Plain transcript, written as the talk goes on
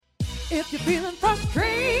If you're feeling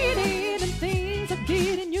frustrated and things are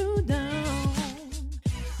getting you down,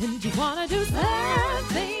 and you wanna do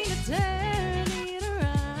something to turn it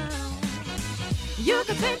around, you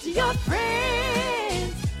could vent to your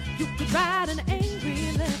friends, you could write an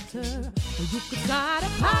angry letter, or you could start a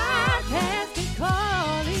podcast and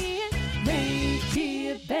call it Make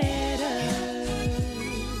It Better.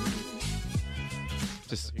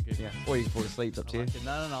 Just, yeah. Or you can fall asleep, it's up to you.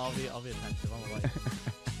 No, I'll be attentive. I'm awake.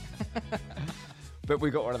 But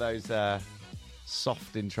we got one of those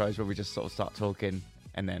soft intros where we just sort of start talking,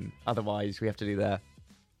 and then otherwise we have to do the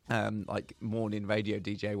like morning radio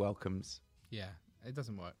DJ welcomes. Yeah, it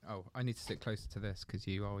doesn't work. Oh, I need to sit closer to this because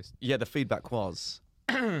you always... Yeah, the feedback was...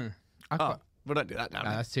 Well, don't do that now.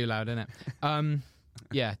 no, that's too loud, isn't it?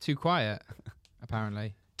 Yeah, too quiet,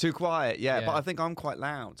 apparently. Too quiet, yeah, Yeah. but I think I'm quite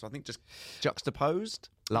loud, so I think just juxtaposed.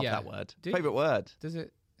 Love Yeah. that word. Do- Favourite word. Is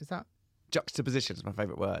that... Juxtaposition is my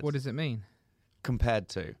favourite word. What does it mean? Compared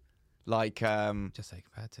to. Like, Just say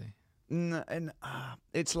compared to.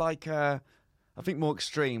 it's like, I think more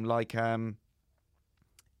extreme, like,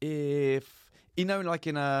 if, you know, like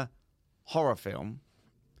in a horror film,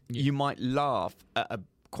 you might laugh at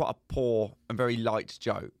quite a poor and very light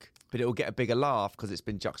joke, but it will get a bigger laugh because it's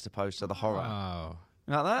been juxtaposed to the horror. Oh,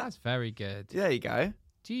 Like that? that's very good. There you go.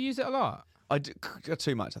 Do you use it a lot? I do,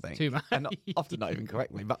 too much, I think. Too much. And often not even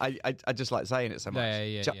correctly, but I just like saying it so much.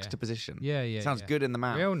 Yeah. Juxtaposition. Yeah. Sounds good in the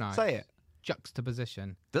mouth. Real nice. Say it.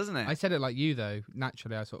 Juxtaposition. Doesn't it? I said it like you, though.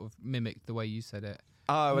 Naturally, I sort of mimicked the way you said it.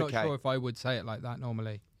 Oh, I'm okay. not sure if I would say it like that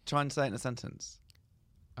normally. Try and say it in a sentence.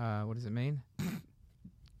 What does it mean?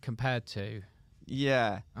 Compared to...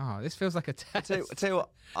 Yeah. Oh, this feels like a test. Tell you what,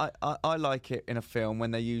 I like it in a film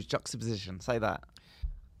when they use juxtaposition. Say that.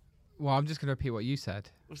 Well, I'm just going to repeat what you said.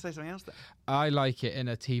 We'll say something else then. I like it in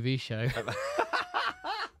a TV show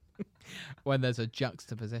when there's a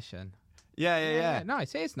juxtaposition. Yeah.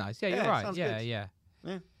 Nice. It is nice. Yeah, Yeah, you're right. sounds Yeah, good. yeah.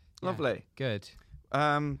 Yeah. Lovely. Good.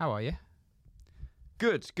 How How are you?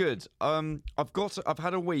 Good. I've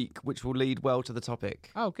had a week which will lead well to the topic.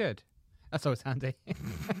 Oh, good. That's always handy.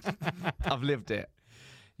 I've lived it.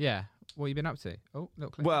 Yeah. What have you been up to? Oh, little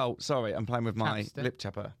click. Well, sorry, I'm playing with my Chapstick. lip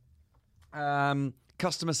chapper.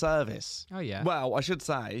 Customer service. Oh, yeah. Well, I should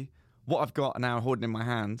say what I've got now holding in my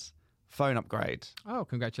hands: phone upgrade, Oh,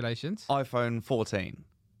 congratulations. iPhone 14.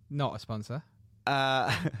 Not a sponsor.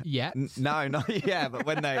 Yet. No, not yeah, but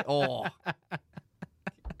when they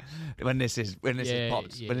when this is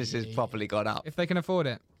properly gone up. If they can afford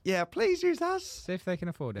it. Yeah, please use us. See if they can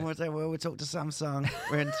afford it. We'll talk to Samsung.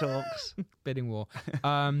 We're in talks. Bidding war.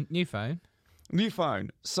 New phone. New phone.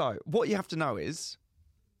 So what you have to know is,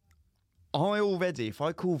 if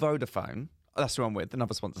I call Vodafone, that's who I'm with,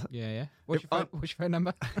 another sponsor. Yeah. What's If your phone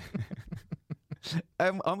number?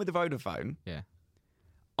 I'm with the Vodafone. Yeah.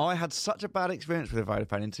 I had such a bad experience with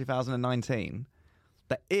Vodafone in 2019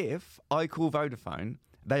 that if I call Vodafone,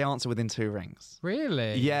 they answer within 2 rings.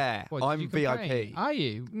 Really? Yeah, What, did I'm you complain? VIP. Are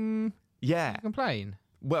you? Yeah. You complain?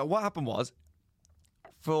 Well, what happened was,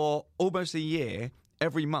 for almost a year,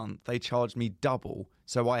 every month they charged me double.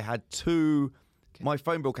 So I had 2. My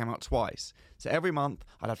phone bill came out twice. So every month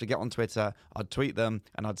I'd have to get on Twitter, I'd tweet them,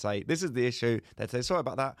 and I'd say, this is the issue. They'd say, sorry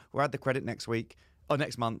about that. We'll add the credit next week or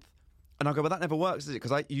next month. And I go, well, that never works, does it?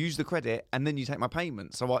 Because I use the credit and then you take my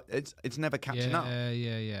payment. So it's never catching up.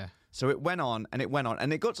 Yeah. So it went on and it went on.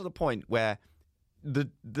 And it got to the point where the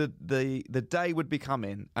day would be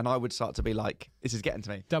coming and I would start to be like, this is getting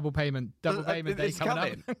to me. Double payment day It's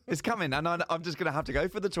coming up. It's coming. And I'm just going to have to go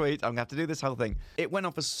for the tweet. I'm going to have to do this whole thing. It went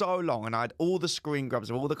on for so long and I had all the screen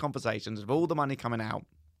grabs of all the conversations, of all the money coming out.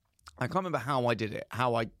 I can't remember how I did it,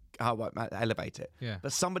 how I elevate it. Yeah.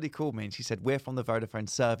 But somebody called me and she said, we're from the Vodafone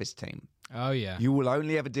service team. Oh, yeah. You will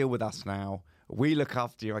only ever deal with us now. We look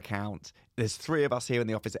after your account. There's 3 of us here in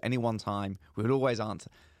the office at any one time. We will always answer.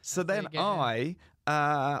 So then I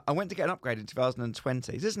went to get an upgrade in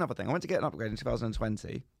 2020. This is another thing. I went to get an upgrade in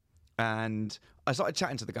 2020 and I started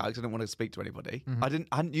chatting to the guy because I didn't want to speak to anybody. I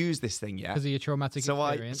hadn't used this thing yet. Because of your traumatic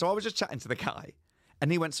experience. So I was just chatting to the guy and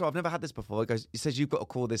he went, so I've never had this before. He says, you've got to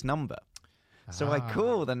call this number. So I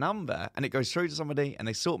call the number and it goes through to somebody and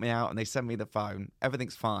they sort me out and they send me the phone.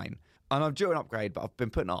 Everything's fine. And I'm due an upgrade, but I've been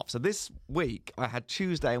putting it off. So this week I had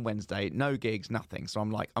Tuesday and Wednesday, no gigs, nothing. So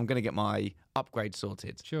I'm like, I'm going to get my upgrade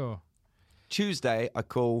sorted. Sure. Tuesday I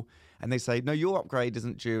call and they say, no, your upgrade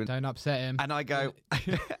isn't due. Don't upset him. And I go,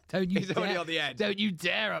 Don't you he's already on the edge. Don't you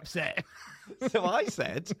dare upset him. So I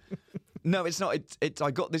said, no, it's not. It's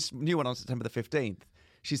I got this new one on September the 15th.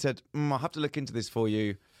 She said, I'll have to look into this for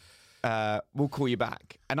you. We'll call you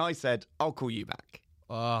back. And I said, I'll call you back.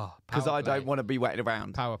 Oh, Because I don't want to be waiting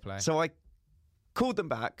around. Power play. So I called them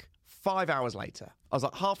back 5 hours later. I was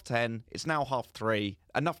like, 10:30, it's now 3:30,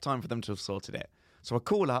 enough time for them to have sorted it. So I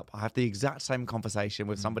call up, I have the exact same conversation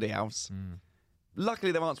with somebody else.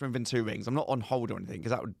 Luckily, they're answering within 2 rings. I'm not on hold or anything,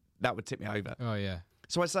 because that would tip me over. Oh, yeah.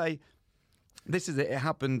 So I say, this is it. It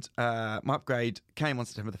happened. My upgrade came on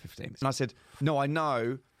September the 15th. And I said, no, I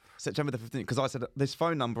know September the 15th, because I said this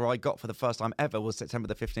phone number I got for the first time ever was September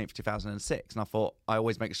the 15th, 2006. And I thought, I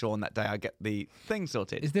always make sure on that day I get the thing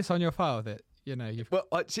sorted. Is this on your file that, you've... Well,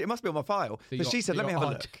 it must be on my file. But she said, let me have a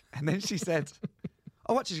look. And then she said,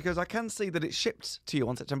 oh, actually, she goes, I can see that it shipped to you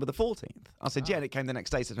on September the 14th. I said, yeah, and it came the next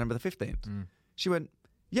day, September the 15th. She went,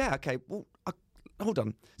 yeah, okay, well, hold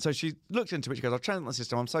on. So she looked into it. She goes, I've changed my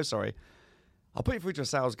system. I'm so sorry. I'll put you through to a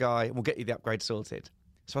sales guy and we'll get you the upgrade sorted.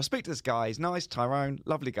 So I speak to this guy. He's nice, Tyrone,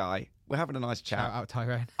 lovely guy. We're having a nice chat. Shout out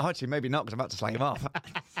Tyrone. Actually, maybe not, because I'm about to slag him off.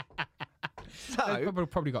 They've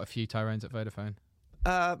probably got a few Tyrones at Vodafone.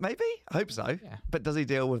 Maybe. I hope so. Yeah. But does he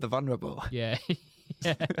deal with the vulnerable? Yeah.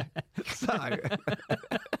 Yeah. So...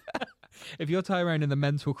 If you're Tyrone in the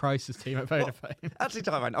mental crisis team at Vodafone. Well, actually,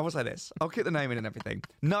 Tyrone, I will say this. I'll keep the name in and everything.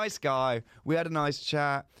 Nice guy. We had a nice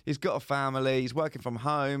chat. He's got a family. He's working from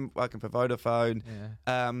home, working for Vodafone.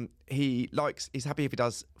 Yeah. He's happy if he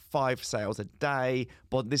does 5 sales a day.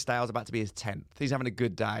 But this day I was about to be his 10th. He's having a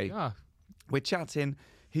good day. Oh. We're chatting.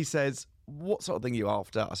 He says, what sort of thing are you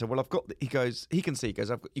after? I said, well, I've got... He goes, you can see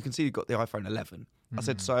you can see you've got the iPhone 11. I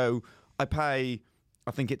said, so I pay... I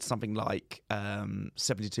think it's something like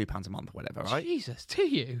 £72 a month or whatever, right? Jesus, do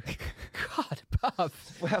you? God, Bob.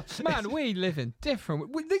 Well, man, we live in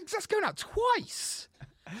different... That's going out twice.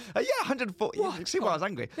 Yeah, 140. What? See why I was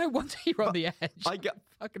angry. No wonder you're on the edge. I get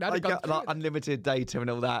Fucking like unlimited data and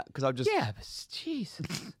all that, because I'm just... Yeah, but Jesus.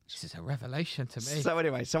 This is a revelation to me. So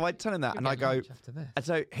anyway, so I tell him that, You'll and I get go... lunch after this. And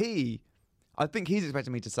so I think he's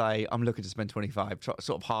expecting me to say, I'm looking to spend 25,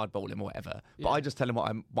 sort of hardball him or whatever. But Yeah. I just tell him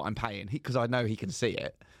what I'm paying, because I know he can see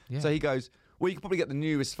it. Yeah. So he goes, well, you can probably get the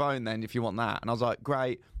newest phone then if you want that. And I was like,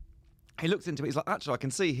 great. He looks into it. He's like, actually, I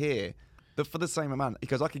can see here that for the same amount, he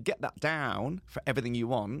goes, I could get that down for everything you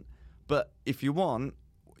want. But if you want,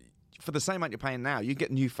 for the same amount you're paying now, you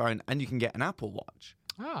get a new phone and you can get an Apple Watch.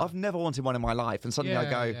 Oh. I've never wanted one in my life. And suddenly I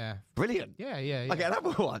go, Yeah. brilliant. Yeah. I get an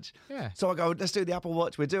Apple Watch. Yeah. So I go, let's do the Apple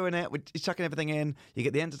Watch. We're doing it. We're chucking everything in. You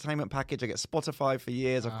get the entertainment package. I get Spotify for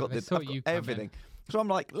years. I've got they this, thought I've got you'd come everything. in. So I'm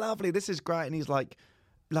like, lovely. This is great. And he's like,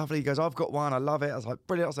 lovely. He goes, I've got one. I love it. I was like,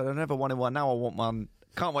 brilliant. I said, I never wanted one. Now I want one.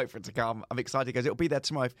 Can't wait for it to come. I'm excited. He goes, it'll be there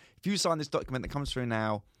tomorrow. If you sign this document that comes through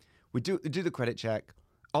now, we do the credit check.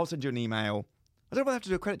 I'll send you an email. I don't want to have to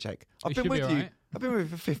do a credit check. I've been with you. Right. I've been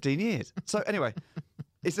with you for 15 years. So anyway,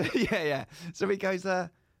 it's yeah. So he goes, do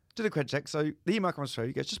the credit check. So the email comes through.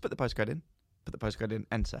 He goes, just put the postcode in. Put the postcode in.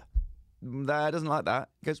 Enter. Doesn't like that.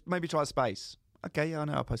 He goes, maybe try space. Okay, yeah, I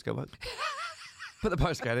know how postcode works. Put the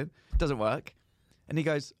postcode in. Doesn't work. And he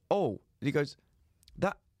goes,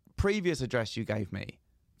 that previous address you gave me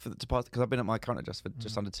to pass, because I've been at my current address for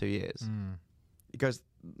just under 2 years. He goes,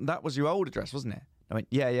 that was your old address, wasn't it? I went,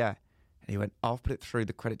 yeah. And he went, I've put it through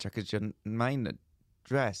the credit check as your main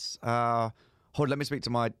address. Hold on, let me speak to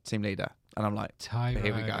my team leader. And I'm like, Tyrone.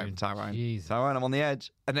 here we go, Tyrone. Jesus. Tyrone, I'm on the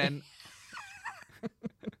edge. And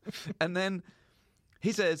then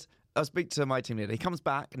he says, I'll speak to my team leader. He comes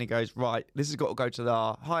back and he goes, right, this has got to go to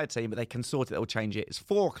the higher team, but they can sort it. They'll change it. It's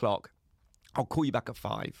 4:00. I'll call you back at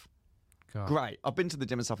 5. God. Great. I've been to the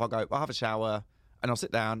gym and stuff. I'll go, I'll have a shower and I'll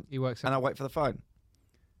sit down He works and I'll wait for the phone.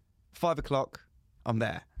 5:00, I'm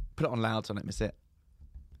there. Put it on loud so I don't miss it.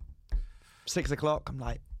 6:00, I'm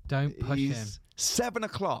like, Don't push him.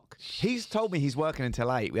 7:00. He's told me he's working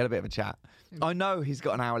until 8. We had a bit of a chat. I know he's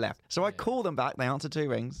got an hour left. So I call them back. They answer 2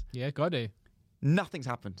 rings. Yeah, got to. Nothing's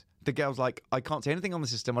happened. The girl's like, I can't see anything on the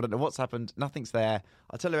system. I don't know what's happened. Nothing's there.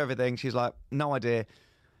 I tell her everything. She's like, no idea.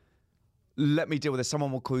 Let me deal with this.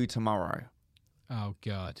 Someone will call you tomorrow. Oh,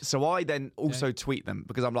 God. So I then also tweet them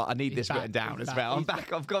because I'm like, I need He's this back, written down he's as back, well. I'm he's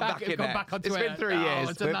back. I've gone back in there. Back on It's been Twitter. 3 years.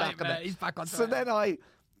 It's a We're back on nightmare. there. He's back on So Twitter. then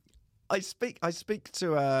I speak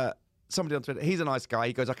to somebody on Twitter. He's a nice guy.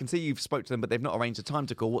 He goes, I can see you've spoke to them, but they've not arranged a time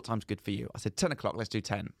to call. What time's good for you? I said 10:00. Let's do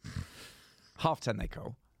 10. 10:30 they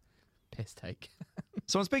call. Piss take.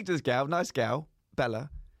 So I'm speaking to this gal, nice gal, Bella,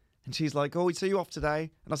 and she's like, oh, so you off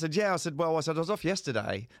today? And I said, yeah. I said, I was off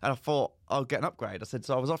yesterday, and I thought I'll get an upgrade. I said,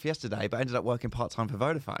 so I was off yesterday, but I ended up working part-time for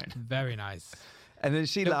Vodafone. Very nice. And then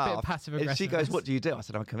she Little bit of laughed, passive and she goes, aggressiveness. what do you do? I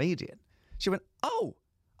said, I'm a comedian. She went,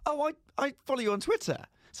 I follow you on Twitter.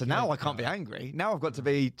 So now Good I can't be God. angry. Now I've got to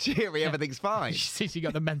be cheery, everything's fine. She sees you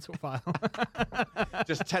got the mental file.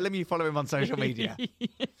 Just tell him you follow him on social media.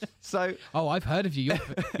 So Oh, I've heard of you.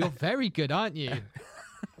 You're very good, aren't you?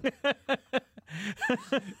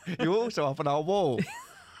 you're also up on our wall.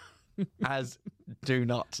 as do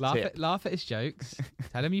not tip. Laugh at his jokes.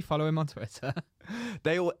 Tell him you follow him on Twitter.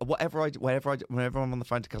 They all, whenever I'm on the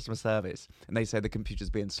phone to customer service and they say the computer's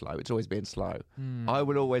being slow, it's always being slow. I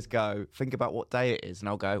will always go, think about what day it is, and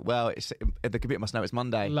I'll go, well, the computer must know it's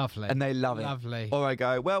Monday. Lovely. And they love it. Lovely. Or I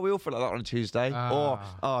go, well, we all feel like that on a Tuesday. Or,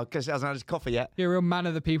 because it hasn't had his coffee yet. You're a real man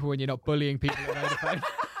of the people when you're not bullying people at Vodafone.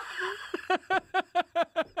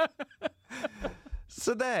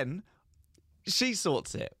 So then she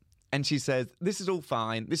sorts it and she says, this is all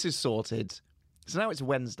fine. This is sorted. So now it's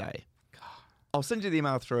Wednesday. I'll send you the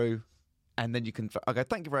email through and then you can, I go,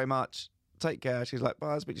 thank you very much. Take care. She's like,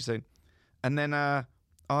 bye, I'll speak to you soon. And then I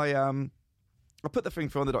put the thing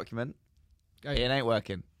through on the document. Oh, It ain't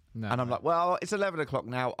working. No. And I'm like, well, it's 11 o'clock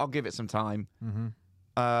now. I'll give it some time. Mm-hmm.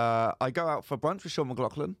 I go out for brunch with Sean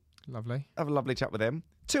McLaughlin. Lovely. Have a lovely chat with him.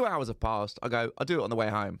 2 hours have passed. I go, I'll do it on the way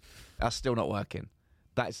home. That's still not working.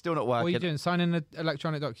 That is still not working. What are you doing? Signing an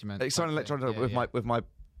electronic document? It's signing electronic with my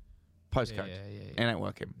postcode. Yeah. It ain't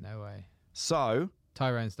working. No way. So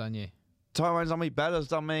Tyrone's done you. Tyrone's done me, Bella's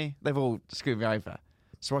done me. They've all screwed me over.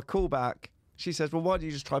 So I call back. She says, well, why don't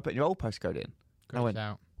you just try putting your old postcode in? Great I went,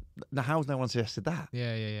 shout. now how's no one suggested that?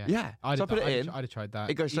 Yeah. Yeah. So I put it in. I'd have tried that.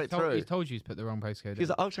 It goes straight through. He told you to put the wrong postcode She's in.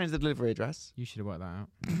 like, I'll change the delivery address. You should have worked that out.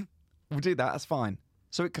 We'll do that. That's fine.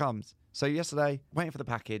 So it comes. So yesterday, waiting for the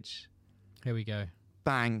package. Here we go.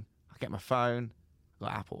 Bang. I get my phone. I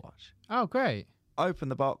got Apple Watch. Oh, great. Open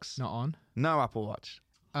the box. Not on. No Apple Watch.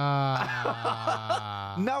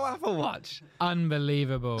 No Apple Watch.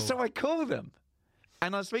 Unbelievable. So I call them.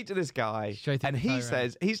 And I speak to this guy. Straight to and the he Tyrone.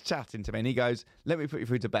 says, he's chatting to me and he goes, let me put you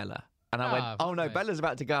through to Bella. And I went, oh no, lovely. Bella's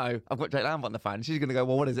about to go. I've got Jake Lambert on the phone. She's going to go,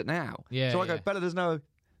 well, what is it now? Yeah, So I go, yeah. Bella, there's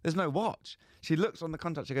no watch. She looks on the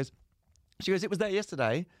contract. She goes, it was there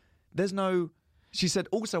yesterday. There's no, she said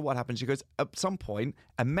also what happened. She goes, at some point,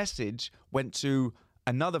 a message went to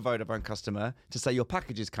another Vodafone customer to say your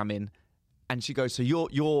package has come in. And she goes, so your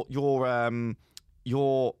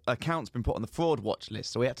account's been put on the fraud watch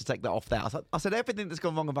list, so we had to take that off there. I said everything that's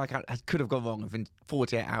gone wrong with my account could have gone wrong within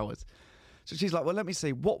 48 hours. So she's like, well, let me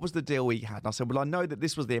see, what was the deal we had? And I said, well, I know that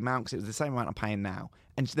this was the amount because it was the same amount I'm paying now.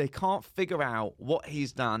 And they can't figure out what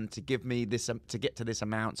he's done to give me this, to get to this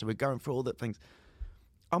amount. So we're going through all the things.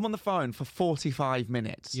 I'm on the phone for 45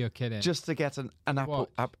 minutes. You're kidding. Just to get an Apple,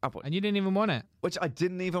 Apple, And you didn't even want it. which I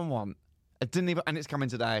didn't even want. And it's coming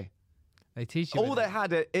today. They teach you. All they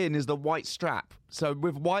had it in is the white strap. So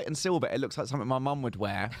with white and silver, it looks like something my mum would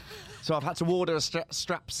wear. So I've had to order a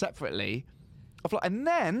strap separately. And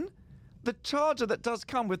then the charger that does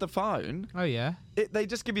come with the phone, Oh, yeah. they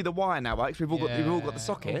just give you the wire now, right? 'Cause we've all got the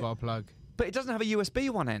socket. All got a plug. But it doesn't have a USB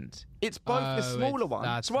one end. It's both the Oh, smaller one.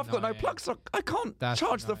 that's So I've got no annoying. plug, so I can't That's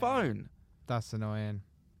charge the annoying. phone. That's annoying.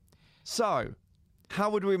 So how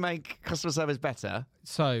would we make customer service better?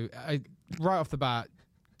 So, right off the bat,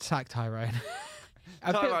 sack Tyrone.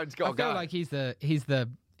 Tyrone's gotta I feel go. like he's the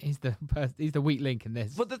weak link in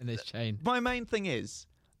this But in this chain. My main thing is,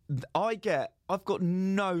 I've got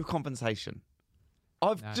no compensation.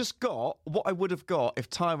 I've just got what I would have got if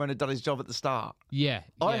Tyrone had done his job at the start. Yeah.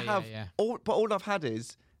 But all I've had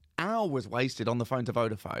is hours wasted on the phone to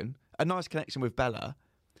Vodafone, a nice connection with Bella,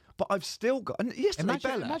 but I've still got. And yesterday,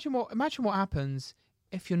 Bella. Imagine what happens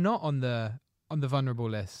if you're not on the vulnerable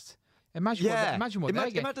list. Imagine what they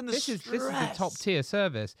get. Imagine the this is the stress. top tier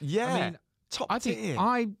service. Yeah, I mean, top I think tier.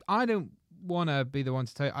 I don't want to be the one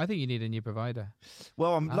to tell you. I think you need a new provider.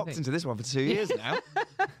 Well, I'm I locked think- into this one for 2 years now.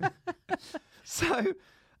 So,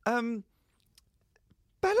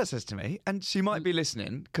 Bella says to me, and she might be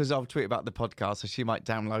listening because I'll tweet about the podcast, so she might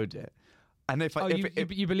download it. And if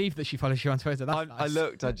You believe that she follows you on Twitter? That's I nice.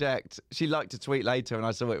 looked, I checked. She liked to tweet later, and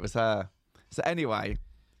I saw it was her. So anyway,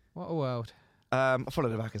 What a world. I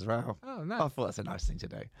followed her back as well. Oh I no. thought that's a nice thing to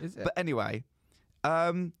do. Is it? But anyway,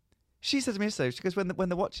 she said to me yesterday, she goes, when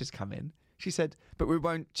the watches come in, she said, but we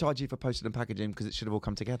won't charge you for posting and packaging because it should have all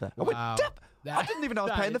come together. I went, Wow. "Dep, I didn't even know I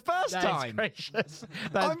was paying the first That time. is gracious.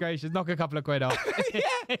 That's gracious. Knock a couple of quid off.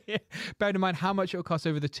 Yeah. Bearing in mind how much it'll cost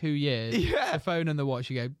over the 2 years. Yeah. The phone and the watch,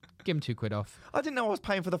 you go, give him 2 quid off. I didn't know I was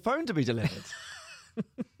paying for the phone to be delivered.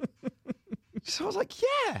 So I was like,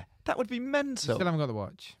 yeah, that would be mental. Still haven't got the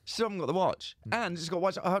watch. Still haven't got the watch. And it's got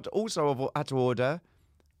watch. I had to order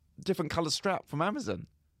different colour strap from Amazon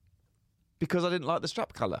because I didn't like the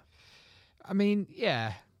strap colour. I mean,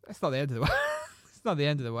 yeah, that's not the end of the world. It's not the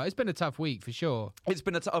end of the world. It's been a tough week for sure. It's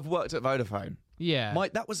been I've worked at Vodafone. Yeah.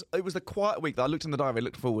 It was the quiet week that I looked in the diary,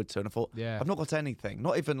 looked forward to, and I thought, Yeah. I've not got anything,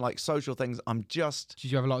 not even like social things. Did you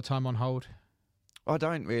have a lot of time on hold? I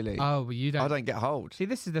don't really. Oh, well, you don't. I don't get hold. See,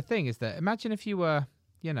 this is the thing: is that imagine if you were,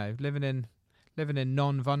 living in living in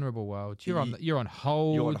non-vulnerable world. You're on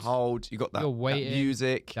hold. You're on hold. You got that, You're waiting. that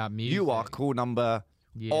music. That music. You are call number.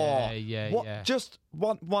 Yeah, yeah, what, yeah. Just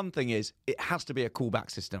one thing is, it has to be a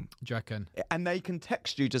callback system, Do you reckon? and they can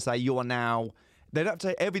text you to say you are now. They don't have to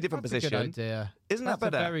say every different That's position. a good idea. Isn't That's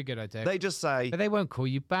that better? a very good idea. They just say But they won't call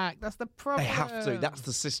you back. That's the problem. they have to. That's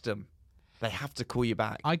the system. They have to call you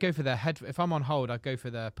back. I go for the head. If I'm on hold, I go for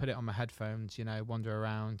the put it on my headphones. Wander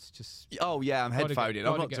around. Just Oh yeah, I'm Gotta go- headphoning. I'm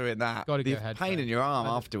gotta not go- doing that. gotta go The pain headphone. in your arm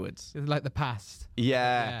Gotta- afterwards. it's like the past.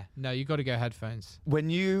 Yeah. No, you got to go headphones. When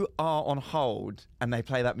you are on hold and they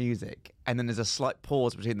play that music, and then there's a slight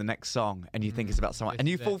pause between the next song, and you think it's about someone, this and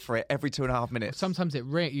you is fall it. for it every 2.5 minutes. Sometimes it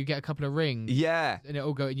ring. You get a couple of rings. Yeah. And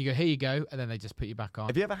it'll go, and you go, here you go, and then they just put you back on.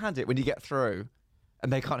 Have you ever had it when you get through,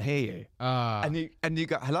 and they can't hear you, Ah, and you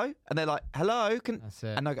go hello, and they're like hello, that's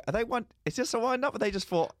it. and I go, are they want? It's just a wind up, but they just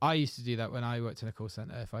thought, I used to do that when I worked in a call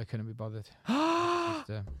center. If I couldn't be bothered,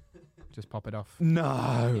 just pop it off.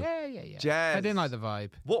 no. Yeah. Jazz. I didn't like the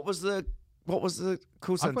vibe. What was the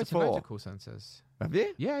call I've centre worked in loads for? of call centers. Have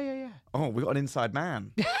you? Yeah. Oh, we got an inside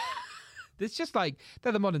man. It's just like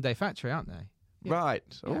they're the modern day factory, aren't they? Yeah. Right.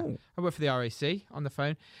 Yeah. Oh, I worked for the RAC on the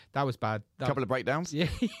phone. That was bad. a couple of breakdowns. Yeah.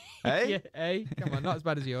 Hey? Yeah, hey, come on, not as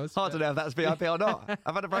bad as yours. Hard to know if that's VIP or not.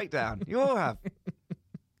 I've had a breakdown. You all have.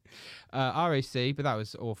 RAC, but that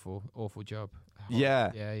was awful job.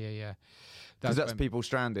 Yeah. Yeah. Because that's when- people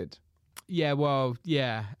stranded. Yeah, well,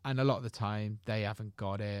 yeah, and a lot of the time they haven't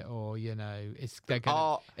got it, or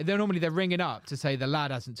they're normally ringing up to say the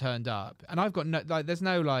lad hasn't turned up, and I've got there's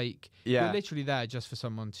no Yeah. we're literally there just for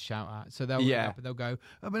someone to shout at, so they'll ring Yeah. up and they'll go,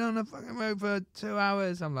 I've been on the fucking road for 2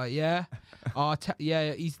 hours. I'm like, yeah,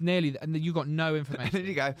 yeah, he's nearly, and then you got no And then information.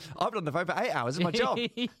 you go, I've been on the phone for 8 hours. It's my job.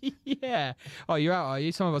 Yeah. Oh, you're out, are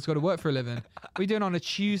you? Some of us got to work for a living. What are you doing on a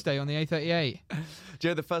Tuesday on the A38? Do you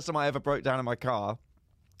know the first time I ever broke down in my car,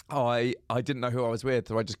 I didn't know who I was with,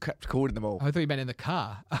 so I just kept calling them all. I thought you meant in the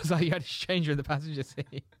car. I was like, you had a stranger in the passenger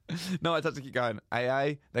seat. No, I had to keep going.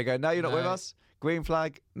 AA. They go, no, you're not with No. us. Green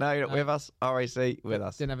flag. No, you're not No. with us. RAC with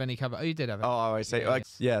us. Didn't have any cover. Oh, you did have it. Oh, RAC. Yeah,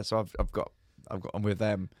 Yeah, so I've got on with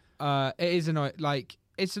them. It is annoying. Like,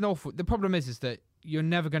 it's an awful. The problem is that you're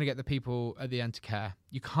never going to get the people at the end to care.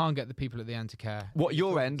 You can't get the people at the end to care. What,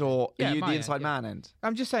 your end or Yeah, are you my the end, inside yeah. man end?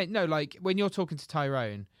 I'm just saying, no, like when you're talking to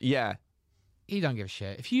Tyrone, Yeah. he don't give a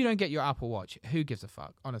shit. If you don't get your Apple Watch, who gives a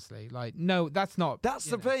fuck? Honestly, like, no, that's not. That's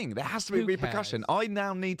you the know. thing. There has to be Who repercussion. cares? I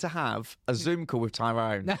now need to have a Zoom call with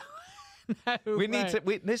Tyrone. No, We need mate.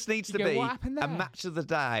 to. This needs You to go, be "What happened a there?" match of the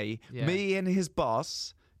day. Yeah. Me and his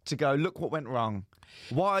boss to go. Look what went wrong.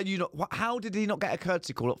 Why are you not? How did he not get a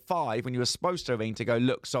courtesy call at 5 when you were supposed to ring to go?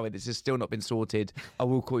 Look, sorry, this has still not been sorted. I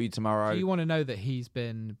will call you tomorrow. Do you want to know that he's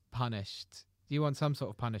been punished? Do you want some sort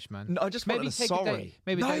of punishment? No, I just want a take sorry. A day,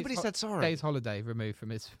 maybe a day's Nobody said sorry. Day's holiday removed from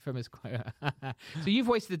his quota. So you've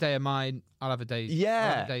wasted a day of mine. I'll have a day's. I'll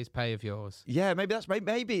Yeah. have a day's pay of yours. Yeah, maybe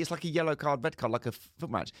it's like a yellow card, red card, like a foot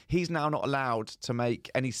match. He's now not allowed to make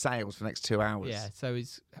any sales for the next 2 hours. Yeah. So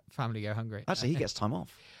his family go hungry. Actually, he gets time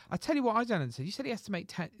off. I tell you what, I don't understand. You said he has to make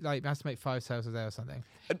 10, has to make 5 sales a day or something.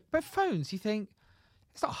 But phones, you think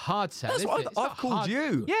it's not a hard sell. That's is what it? It's I've not called hard-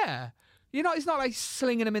 you. Yeah. It's not like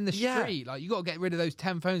slinging them in the Yeah. street. Like, you got to get rid of those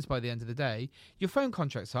 10 phones by the end of the day. Your phone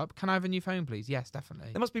contract's up. Can I have a new phone, please? Yes,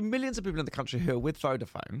 definitely. There must be millions of people in the country who are with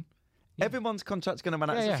Vodafone. Yeah. Everyone's contract's going to run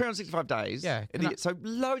out. Yeah, It's yeah. 365 days. Yeah, So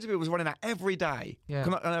loads of people was running out every day. Yeah.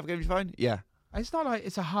 Can I have a phone? Yeah. It's not like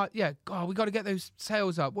it's a hard. Yeah, God, we got to get those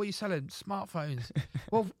sales up. What are you selling? Smartphones.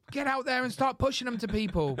 Well, get out there and start pushing them to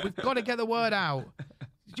people. We've got to get the word out.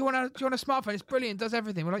 Do you want a smartphone? It's brilliant. Does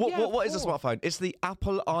everything. We're like, yeah, What is a of course. smartphone? It's the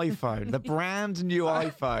Apple iPhone, the brand new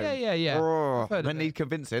iPhone. Yeah. Oh, I've heard of don't it. need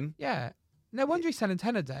convincing. Yeah. No wonder he's selling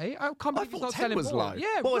 10 a day. I can't I believe he's thought not 10 selling was more. low.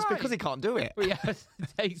 Yeah, well, right. it's because he can't do it. But yeah,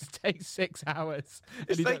 it takes 6 hours. It's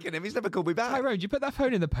And he don't- taking him. He's never called me back. Tyrone, did you put that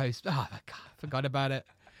phone in the post? Oh, my God, I forgot about it.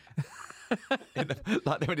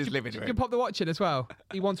 Like they're in his living You room. can pop the watch in as well.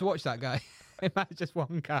 You want to watch that guy. Imagine just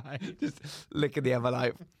one guy. Just licking the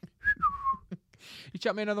envelope. You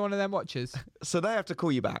chuck me another one of them watches. So they have to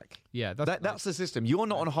call you back. Yeah, That's the system. You're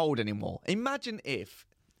not on hold anymore. Imagine if.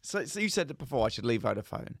 So you said it before I should leave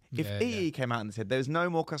Vodafone. If Yeah, EE came out and said there's no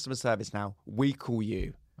more customer service now, we call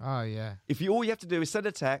you. Oh, yeah. If all you have to do is send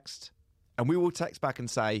a text, and we will text back and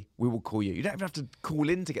say we will call you. You don't even have to call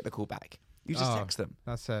in to get the call back. You just Oh. text them.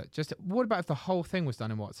 That's it. Just what about if the whole thing was done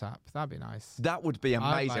in WhatsApp? That'd be nice. That would be I'd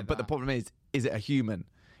amazing. like But the that. problem is it a human?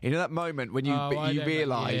 You know that moment when you Oh, I don't know.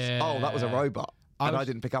 realise, oh, that was a Yeah. robot, and I was-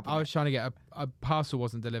 didn't pick up on I it. was trying to get a parcel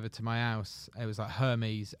wasn't delivered to my house. It was like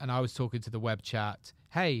Hermes, and I was talking to the web chat,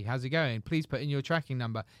 hey, how's it going? Please put in your tracking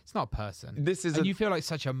number. It's not a person. This is and you feel like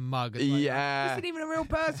such a mug. It's like, Yeah. this isn't even a real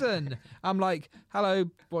person. I'm like, hello,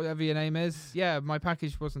 whatever your name is. Yeah, my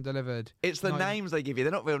package wasn't delivered. It's the Not- names they give you.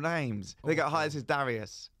 They're not real names. They go, hi, this is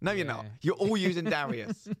Darius. No, you're not. You're all using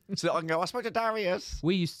Darius. So I can go, I spoke to Darius.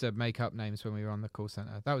 We used to make up names when we were on the call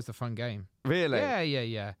center. That was the fun game. Really?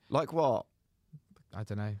 Yeah. Like what? I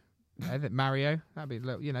don't know. Mario. That'd be a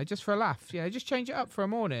little, just for a laugh. Just change it up for a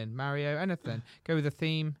morning. Mario, anything. Go with a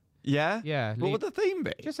theme. Yeah? Yeah. What would the theme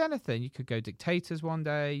be? Just anything. You could go dictators one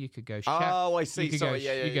day. You could go chef. Oh, I see. You could Sorry. go,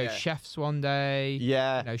 Yeah. You go chefs one day.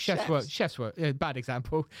 Yeah. Chefs work. Bad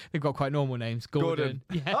example. They've got quite normal names. Gordon.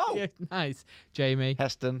 Yeah, Oh. yeah, nice. Jamie.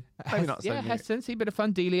 Heston. Maybe not so Yeah, new. Heston. See, a bit of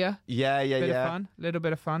fun. Delia. Yeah. Bit of fun. Little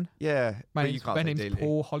bit of fun. Yeah. My But you name's, can't my say name's Dealey.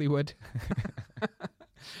 Paul Hollywood.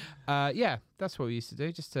 Yeah, that's what we used to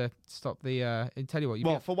do, just to stop the. And tell you what,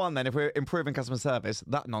 Well, for one, then, if we're improving customer service,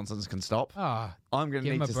 that nonsense can stop. ah, I'm going to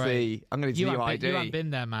give 'em need a to break. see. I'm going to need you to see your haven't ID. been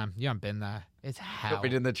there, man. You haven't been there. It's hell. Got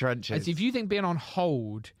me in the trenches. As if you think being on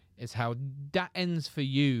hold is how that ends for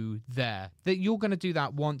you there, that you're going to do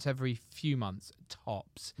that once every few months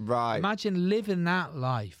tops. Right. Imagine living that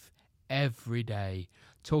life every day,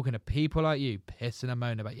 talking to people like you, pissing and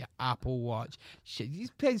moaning about your Apple Watch. Shit,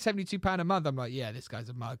 he's paying £72 a month. I'm like, yeah, this guy's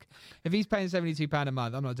a mug. If he's paying £72 a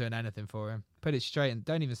month, I'm not doing anything for him. Put it straight and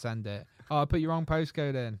don't even send it. Oh, I put your wrong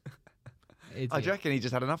postcode in. I do you reckon he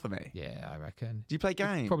just had enough of me. Yeah, I reckon. Do you play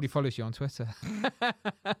games? Probably follows you on Twitter.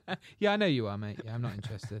 Yeah, I know you are, mate. Yeah, I'm not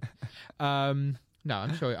interested. No,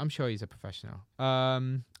 I'm sure he's a professional.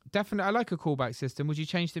 Definitely, I like a callback system. Would you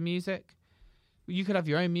change the music? You could have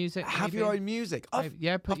your own music. Have maybe. your own music. I've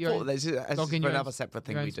Put your thought own, this is log in for your another own- separate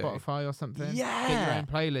thing your own we do. Spotify or something. Get your Yeah. own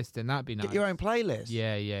playlist in. That'd be nice. Get your own playlist.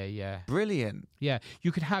 Yeah. Brilliant. Yeah,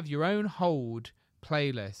 you could have your own hold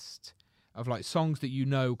playlist of like songs that you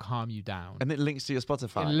know calm you down. And it links to your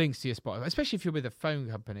Spotify. It links to your Spotify, especially if you're with a phone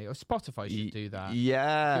company or Spotify should do that.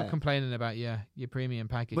 Yeah. You're complaining about your premium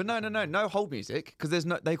package. But no hold music because there's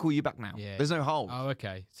no. They call you back now. Yeah. There's no hold. Oh,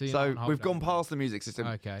 okay. So, you're So not on hold we've gone anymore. past the music system.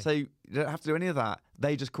 Okay. So you don't have to do any of that.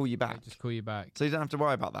 They just call you They back. just call you back. So you don't have to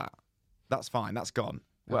worry about that. That's fine. That's gone.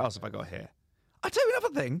 What Okay. else have I got here? I tell you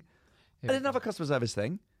another thing. Here we And another customer service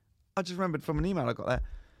thing. I just remembered from an email I got there.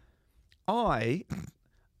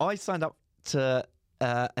 I signed up to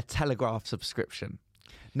a Telegraph subscription.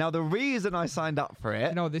 Now the reason I signed up for it.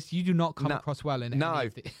 You know this. You do not come No. across well in No, any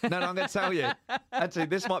of the... no, I'm going to tell you. Actually,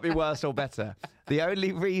 this might be worse or better. The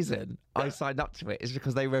only reason I signed up to it is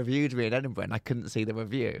because they reviewed me in Edinburgh and I couldn't see the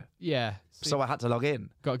review. Yeah. So I had to log in.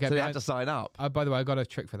 Gotta get so they behind- had to sign up. By the way, I got a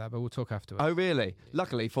trick for that, but we'll talk afterwards. Oh, really?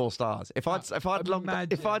 Luckily, 4 stars. If I'd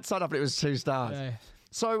imagine. signed up and it was 2 stars. Yeah.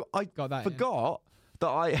 So I Got that in. forgot that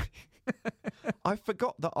I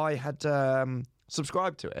forgot that I had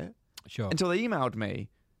subscribed to it Sure. until they emailed me.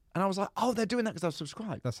 And I was like, oh, they're doing that because I've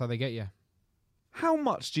subscribed. That's how they get you. How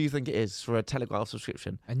much do you think it is for a Telegraph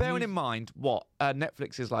subscription? A Bearing news- in mind what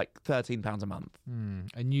Netflix is like £13 a month.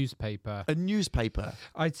 A newspaper. A newspaper.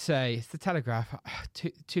 I'd say it's the Telegraph.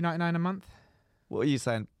 $2.99 a month. What are you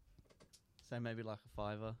saying? Say maybe like a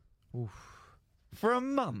 $5. For a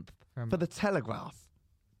month For a for the Telegraph?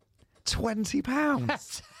 £20.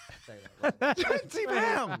 Say that.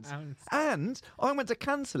 £20. And I went to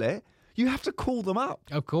cancel it. You have to call them up.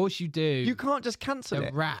 Of course you do. You can't just cancel The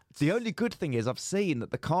it. rats. The only good thing is I've seen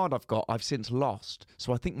that the card I've got I've since lost.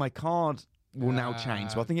 So I think my card will now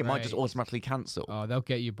change. So I think it might just great. automatically cancel. Oh, they'll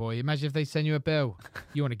get you, boy. Imagine if they send you a bill.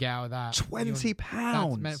 You want to get out of that. £20.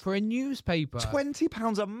 That's meant for a newspaper.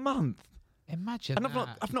 £20 a month. Imagine And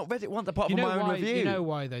that. I've not read it once apart You from know my own why? review. You know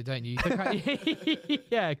why though, don't you?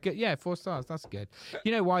 Yeah, good. Yeah, 4 stars. That's good.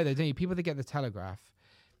 You know why though, don't you? People that get the Telegraph,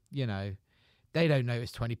 you know, they don't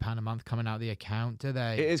notice £20 a month coming out of the account, do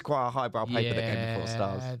they? It is quite a highbrow paper that gave me 4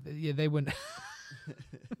 stars. Yeah, they wouldn't.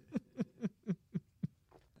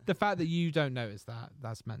 The fact that you don't notice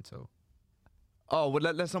that's mental. Oh well,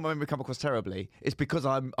 let's not make me come across terribly. It's because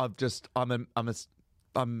I've just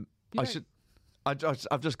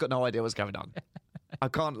got no idea what's going on. I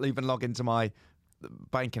can't even log into my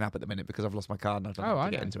banking app at the minute because I've lost my card and I don't know how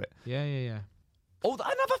to get into it. Yeah. Oh,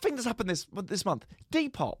 another thing that's happened this month: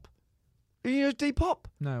 Depop. You use Depop?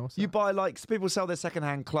 No, what's You that? buy people sell their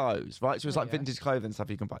second-hand clothes, right? So it's like yeah. vintage clothing stuff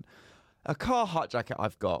you can find. A Carhartt jacket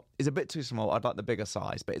I've got is a bit too small. I'd like the bigger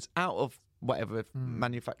size, but it's out of whatever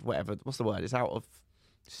manufacture, whatever. What's the word? It's out of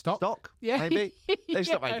stock. Yeah. Maybe they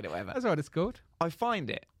stopped Yeah, making it. Whatever. That's what it's called. I find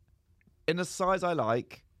it in a size I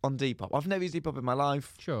like on Depop. I've never used Depop in my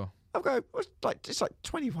life. Sure. I've got it's like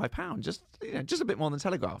 £25, just just a bit more than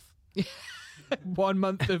Telegraph, 1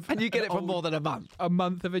 month of and you get it for more than a month. a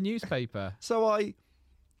month of a newspaper. So I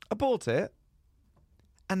bought it.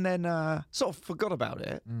 and then sort of forgot about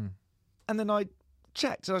it. And then I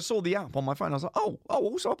checked and I saw the app on my phone. I was like, oh,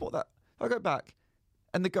 also I bought that. I go back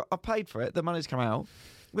and I paid for it. The money's come out.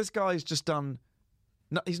 This guy's just done,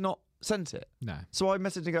 no, he's not sent it. No. So I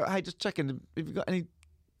messaged and go, hey, just checking, have you got any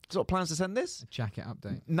sort of plans to send this? A jacket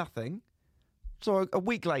update. Nothing. So a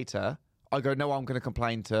week later, I go, no, I'm going to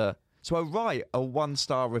complain to, so I write a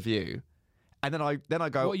 1-star review and then I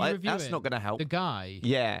go, What are you that's reviewing? not going to help. The guy.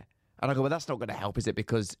 Yeah. And I go, well, that's not going to help, is it?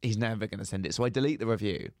 Because he's never going to send it. So I delete the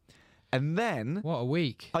review. And then What a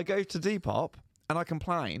week. I go to Depop and I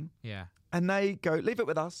complain. Yeah. And they go, leave it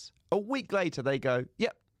with us. A week later, they go,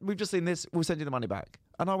 yep, we've just seen this. We'll send you the money back.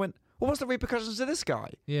 And I went, well, what's the repercussions to this guy?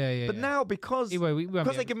 Yeah. But now, because we won't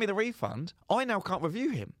they be give me the refund, I now can't review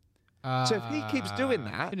him. So if he keeps doing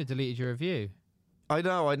that... Could have deleted your review. I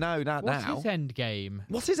know that What's now. his end game?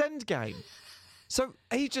 What's his end game? So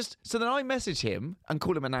then I message him and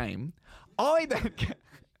call him a name. I then get...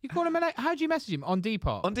 You call him how do you message him? On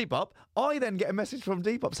Depop? On Depop, I then get a message from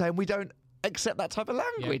Depop saying we don't accept that type of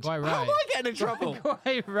language. quite How right. am I getting in trouble?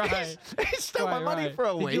 Quite right. He's stole my Quite money right. for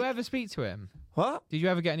a week. Did you ever speak to him? What? Did you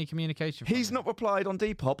ever get any communication from He's him? not replied on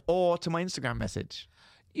Depop or to my Instagram message.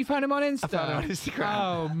 You found him on Insta? I found him on Instagram.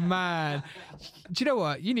 Oh, man. Do you know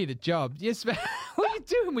what? You need a job. What are you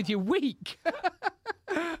doing with your week?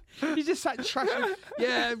 You just sat trashing.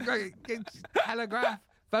 Yeah, Telegraph,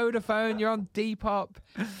 Vodafone, you're on Depop.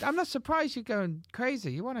 I'm not surprised you're going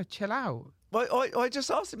crazy. You want to chill out. I just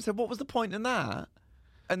asked him, said, what was the point in that?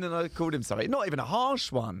 And then I called him something. Not even a harsh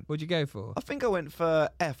one. What'd you go for? I think I went for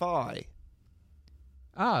FI.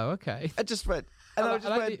 Oh, okay. I just read... And I,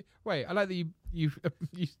 just read... I like that you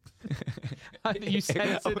I like that you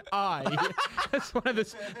censored I. That's one of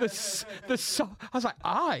the I was like,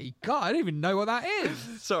 I? God, I don't even know what that is.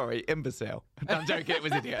 Sorry, imbecile. No, I'm joking, it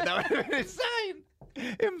was idiot. No, insane.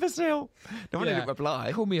 Imbecile. No one didn't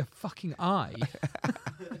reply. Call me a fucking I.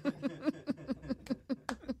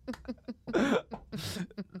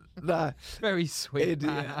 No. Very sweet,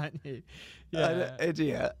 Idiot. man, aren't you? An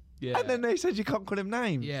idiot. Yeah. And then they said you can't call him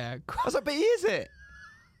names. Yeah. I was like, but he is it.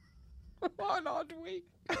 What an odd week.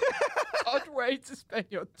 Odd way to spend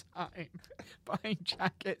your time buying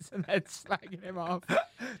jackets and then slagging him off.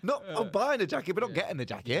 Not buying a jacket, but not getting the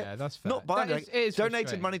jacket. Yeah, that's fair. Not buying That a is- jacket. it is Donated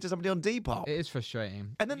frustrating. money to somebody on Depop. It is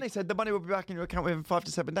frustrating. And then they said the money will be back in your account within 5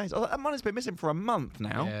 to 7 days. I was like, that money's been missing for a month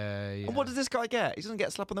now. Yeah. And what does this guy get? He doesn't get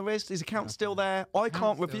a slap on the wrist. His account's still there. I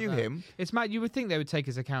can't review him. It's mad. You would think they would take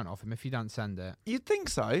his account off him if you don't send it. You'd think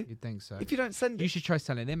so. You'd think so. If you don't send You it. should try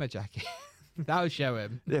selling him a jacket. That'll show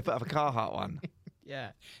him. Yeah, put up a Carhartt one. Yeah.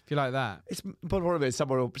 If you like that. It's but one of it is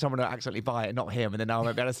someone will accidentally buy it, not him, and then I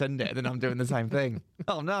won't be able to send it, and then I'm doing the same thing.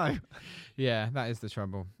 Oh no. Yeah, that is the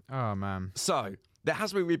trouble. Oh, man. So there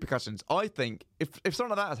has to be repercussions. I think if something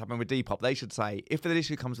like that has happened with Depop, they should say if an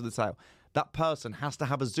issue comes with the sale, that person has to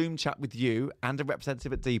have a Zoom chat with you and a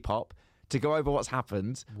representative at Depop to go over what's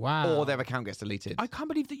happened. Wow. Or their account gets deleted. I can't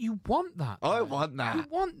believe that you want that. I though. want that. You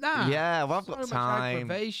want that? Yeah, well, I've So got much time.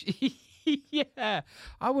 aggravation. Yeah,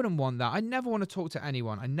 I wouldn't want that. I never want to talk to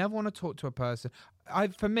anyone. I never want to talk to a person.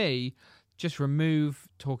 For me, just remove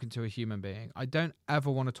talking to a human being. I don't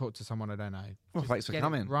ever want to talk to someone I don't know. Well, thanks for Get it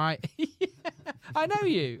coming. right. I know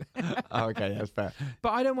you. Oh, okay, that's fair. But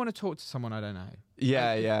I don't want to talk to someone I don't know.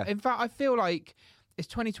 Yeah, yeah. In fact, I feel like it's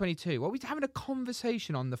 2022. What are we having a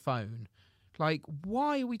conversation on the phone? Like,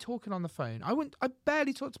 why are we talking on the phone? I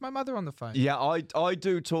barely talk to my mother on the phone. Yeah, I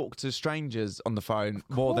do talk to strangers on the phone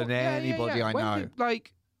more than anybody I When know.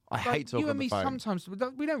 I hate like talking you on and the me phone. sometimes we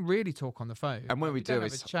don't really talk on the phone. And when we do, don't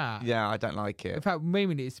have it's a chat. Yeah, I don't like In it. fact,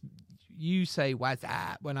 mainly it's you say "what's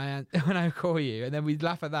that" when I call you, and then we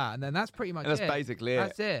laugh at that, and then that's pretty much That's it. basically it.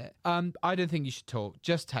 That's it. I don't think you should talk.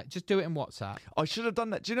 Just do it in WhatsApp. I should have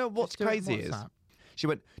done that. Do you know what's Just do it in crazy is? WhatsApp. She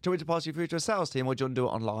went, do you want me to pass you through to a sales team or do you want to do it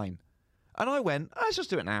online? And I went, let's just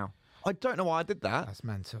do it now. I don't know why I did that. That's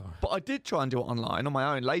mental. But I did try and do it online on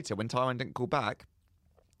my own later when Tyrone didn't call back.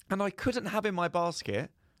 And I couldn't have in my basket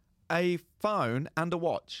a phone and a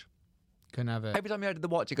watch. Couldn't have it. Every time you added the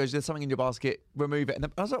watch, it goes, there's something in your basket, remove it. And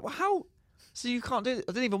I was like, well, how? So you can't do it?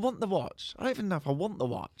 I didn't even want the watch. I don't even know if I want the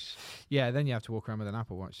watch. Yeah, then you have to walk around with an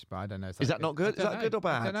Apple Watch, but I don't know. Is that not good? I Is don't that know. good or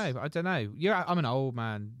bad? I don't know. I'm an old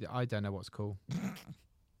man. I don't know what's cool.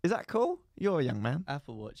 Is that cool? You're a young man.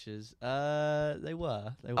 Apple Watches. They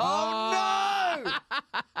were. Oh, no!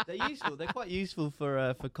 They're useful. They're quite useful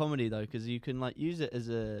for comedy though, because you can like use it as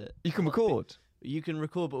a. You can record. You can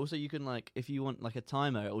record, but also you can if you want a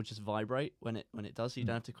timer, it will just vibrate when it does. So you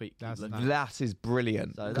don't have to keep That's looking. nice. That is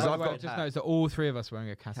brilliant. So Because that's I've why got I just noticed that all three of us are wearing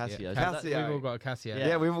a Casio. Casio. We've all got a Casio.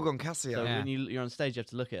 yeah, we've all gone Casio. So Yeah. when you're on stage, you have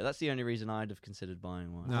to look at it. That's the only reason I'd have considered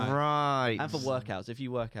buying one. No. Right. And for workouts, if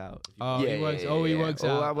you work out. Oh, he works. Oh, he works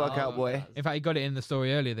Oh, I out. work out, boy. In fact, he got it in the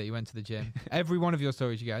story earlier that you went to the gym. Every one of your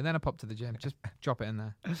stories you go, and then I popped to the gym. Just drop it in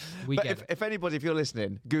there. We But get it. if anybody, if you're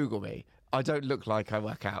listening, Google me. I don't look like I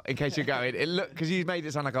work out. In case you're going, because you made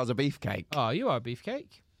it sound like I was a beefcake. Oh, you are a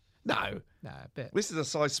beefcake. No, Nah, a bit. this is a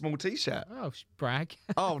size small T-shirt. Oh, brag.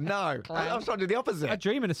 Oh no, I was trying to do the I opposite.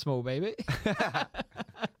 dream in a small baby.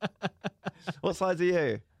 What size are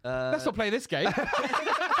you? Let's not play this game.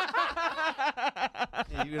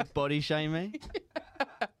 You gonna body shame me?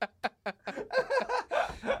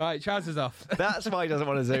 Right, trousers off. That's why he doesn't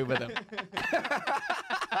want to zoom with them.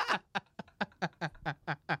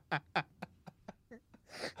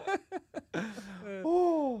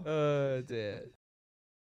 Oh dear.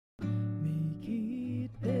 Make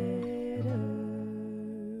it better.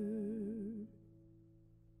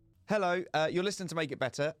 Hello, you're listening to Make It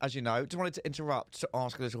Better, as you know. Just wanted to interrupt to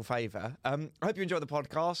ask a little favour. I hope you enjoy the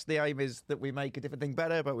podcast. The aim is that we make a different thing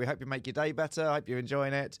better, but we hope you make your day better. I hope you're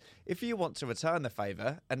enjoying it. If you want to return the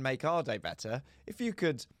favour and make our day better, if you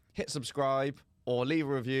could hit subscribe or leave a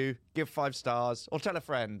review, give 5 stars, or tell a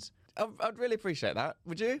friend. I'd really appreciate that.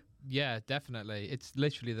 Would you? Yeah, definitely. It's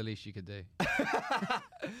literally the least you could do.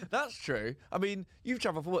 That's true. I mean, you've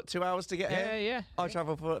travelled for, 2 hours to get Yeah, here? yeah. I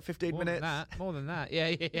travelled for 15 More minutes. More than that.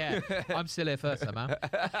 Yeah, yeah, yeah. I'm still here first somehow.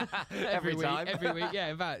 Every week, time. Every week, yeah,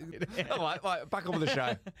 in fact. All right, back on with the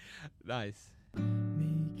show. Nice.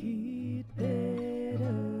 Make it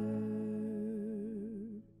better.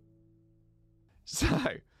 So,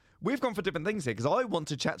 we've gone for different things here because I want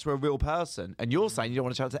to chat to a real person, and you're saying you don't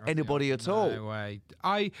want to chat to anybody at all. No way.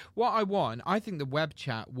 I think the web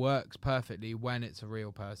chat works perfectly when it's a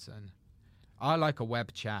real person. I like a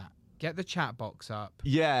web chat. Get the chat box up.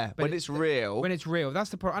 Yeah, But when it's real. When it's real, that's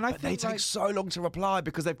the problem. And I But they think take so long to reply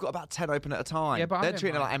because they've got about 10 open at a time. yeah, but they're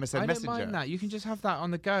treating it like MSN I Messenger. don't mind that. You can just have that on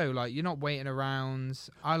the go. Like you're not waiting around.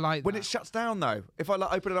 I like When that. it shuts down, though, if I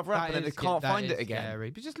open another app That and then is it can't that find is it again. scary.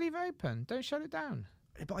 But just leave it open. Don't shut it down.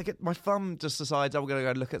 But I get my thumb just decides I'm going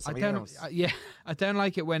to go look at something else. I don't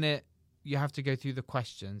like it when you have to go through the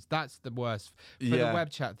questions. That's the worst for the Yeah. web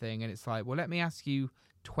chat thing. And it's like, well, let me ask you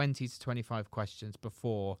 20 to 25 questions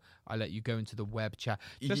before I let you go into the web chat.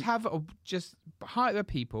 Just just hire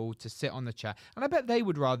people to sit on the chat, and I bet they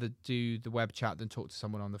would rather do the web chat than talk to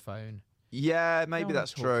someone on the phone. Yeah, No maybe one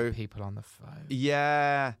that's talks to true. people on the phone.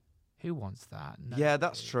 Yeah. Who wants that? Yeah,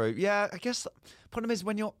 that's Nobody. true. Yeah, I guess the problem is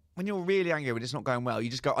when you're really angry when it's not going well, you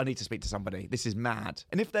just go, I need to speak to somebody. This is mad.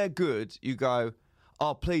 And if they're good, you go,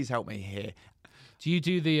 oh, please help me here. Do you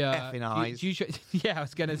do the Effing eyes. yeah, I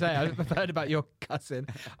was going to say I've heard about your cousin.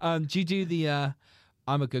 Do you do the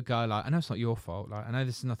I'm a good guy? Like I know it's not your fault. Like I know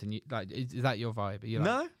this is nothing. Like is that your vibe? Are you like,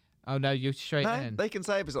 No, oh no, you're straight no, in. they can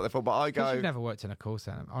say if it's not their fault, but I 'Cause go, you've never worked in a call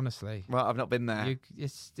center, honestly. well, I've not been there.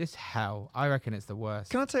 It's hell. I reckon it's the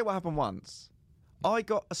worst. Can I tell you what happened once? I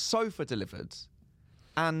got a sofa delivered,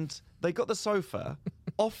 and they got the sofa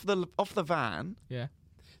off the van, Yeah.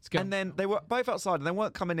 It's good. and then they were both outside, and they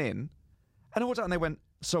weren't coming in. And I walked out, and they went,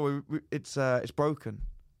 "Sorry, it's broken."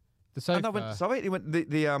 the sofa. And I went, "Sorry." He went,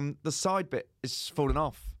 "The side bit is falling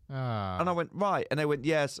off." Ah. And I went, "Right." And they went,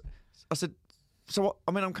 "Yes." I said, "So what?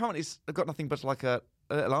 I mean, I've got nothing but like a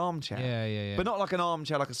little armchair, Yeah. but not like an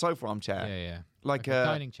armchair, like a sofa armchair, yeah. like a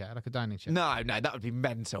dining chair, like a dining chair. No, that would be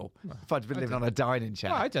mental. If I'd been living on a dining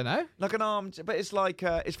chair. Well, I don't know. Like an armchair, but it's like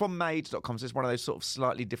it's from Made.com, so it's one of those sort of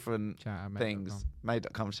slightly different Shout out things. Made.com.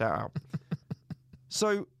 Made.com, shout out.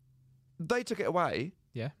 So they took it away.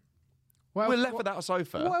 Yeah. We're left without a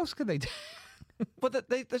sofa. What else could they do? But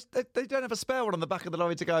they don't have a spare one on the back of the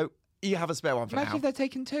lorry to go, you have a spare one for Imagine now. if they're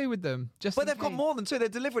taking two with them. Just But in they've got case. more than two. They're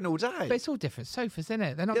delivering all day. But it's all different sofas, isn't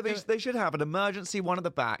it? They're not. Yeah, doing- they should have an emergency one at the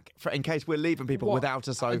back for in case we're leaving people What? without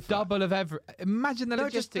a sofa. A double of every. Imagine the No,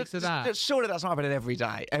 logistics of that. Surely that's not happening every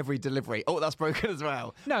day, every delivery. Oh, that's broken as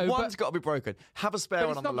well. No, One's but- got to be broken. Have a spare But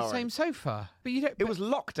one it's on not the the lorry. same sofa. But you don't. It was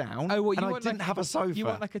lockdown, Oh, what you and I want didn't like have a sofa. You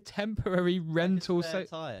want like a temporary rental Spare sofa.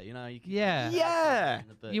 tire, you know. You can Yeah. Yeah.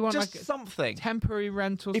 You want just like a something. temporary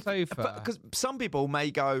rental sofa. Because some people may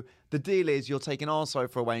go, the deal is you're taking our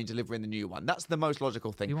sofa away and delivering the new one. That's the most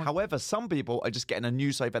logical thing. You want- However, some people are just getting a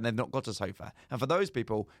new sofa and they've not got a sofa. And for those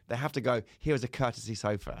people, they have to go, here's a courtesy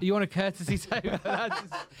sofa. You want a courtesy sofa?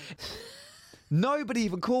 That's- Nobody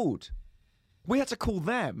even called. We had to call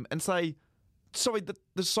them and say, sorry,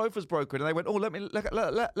 the sofa's broken. And they went, oh, let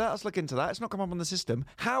us look into that. It's not come up on the system.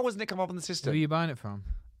 How hasn't it come up on the Who are system? you buying it from?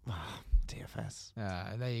 DFS.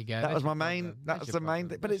 There you go. That There's was my your main. problem. That There's was your the main problem.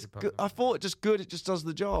 thing. But There's it's your good. I problem. thought just good. It just does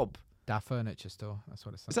the job. That furniture store. That's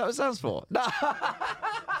what it Is sounds. that what it stands for? No.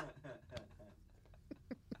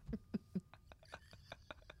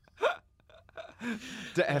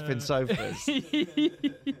 The effing sofas.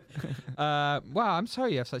 Well, I'm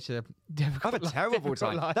sorry you have such a I difficult have a terrible difficult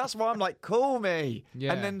time. life. That's why I'm like, call me.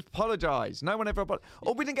 Yeah. And then apologise. No one ever apologized.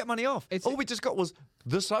 Or we didn't get money off. It's- All we just got was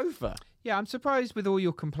the sofa. Yeah, I'm surprised with all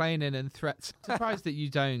your complaining and threats. I'm surprised that you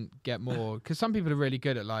don't get more, because some people are really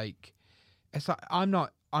good at like. It's like I'm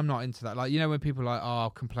not into that. Like, you know, when people are like, oh, I'll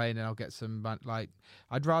complain and I'll get some like.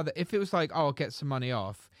 I'd rather if it was like, oh, I'll get some money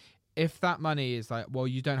off. If that money is like, well,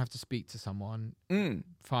 you don't have to speak to someone.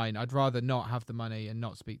 Fine. I'd rather not have the money and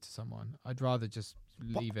not speak to someone. I'd rather just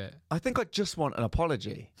leave it. I think I just want an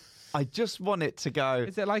apology. I just want it to go.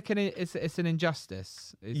 Is it like it's an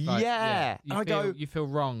injustice? It's like, Yeah. You I feel, go- you feel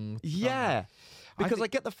wrong. Yeah. Because I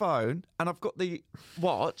think- get the phone and I've got the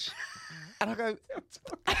watch and I go,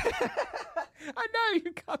 I know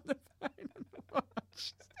you got the phone and the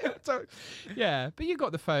watch. So, yeah, but you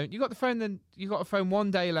got the phone. You got the phone. Then you got a phone 1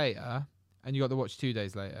 day later, and you got the watch 2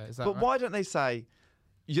 days later. Is that but right? why don't they say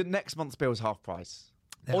your next month's bill is half price?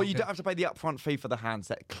 They're Or not you gonna- don't have to pay the upfront fee for the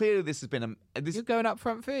handset. Clearly, this has been this. You're going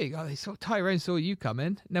upfront fee. Oh, they saw Tyrone saw you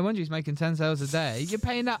coming. No wonder he's making 10 sales a day. You're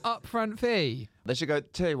paying that upfront fee. They should go.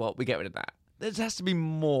 Tell you what, we get rid of that. There has to be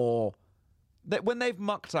more. That when they've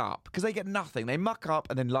mucked up, because they get nothing, they muck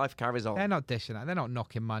up and then life carries on. They're not dishing out. They're not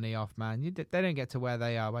knocking money off, man. They don't get to where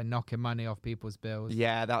they are by knocking money off people's bills.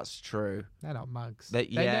 Yeah, that's true. They're not mugs.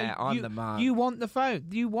 Yeah, I'm you, the mug. You want the phone.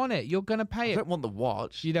 You want it. You're gonna pay I it. don't want the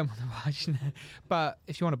watch. You don't want to watch, but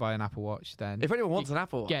if you want to buy an Apple Watch, then If anyone wants an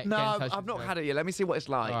Apple Watch, get no, in touch I've with not us. had it yet. Let me see what it's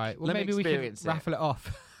like. all right. Well, Let maybe me we can experience it. raffle it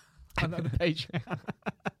off on the Patreon.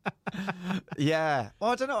 Yeah.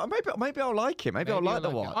 Well, I don't know. Maybe I'll like it. Maybe I'll like the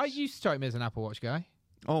you'll watch. it. You strike me as an Apple Watch guy.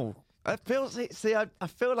 Oh, it feels. See, I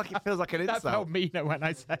feel like it feels like an That insult. felt meaner when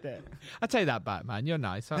I said it. I take that back, man. You're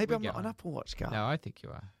nice. Maybe We I'm get not an on. Apple Watch guy. No, I think you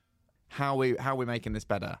are. How are we making this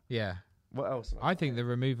better? Yeah. What else? I think the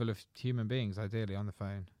removal of human beings, ideally, on the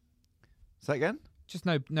phone. Say again. Just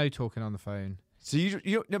no talking on the phone. So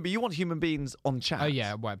no, but you want human beings on chat. Oh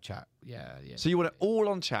yeah, web chat. Yeah. So you want it all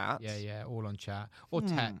on chat. Yeah, all on chat or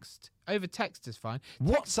text. Over text is fine.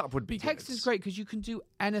 WhatsApp would be Text good. is great because you can do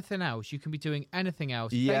anything else. You can be doing anything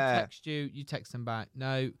else. If Yeah. they text you, you text them back.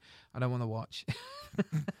 No, I don't want to watch.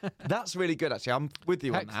 That's really good, actually. I'm with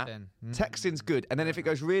you on that. Texting. Texting's good, and then if it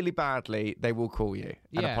goes really badly, they will call you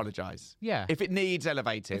and Yeah. apologise. Yeah. If it needs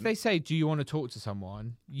elevating. If they say, "Do you want to talk to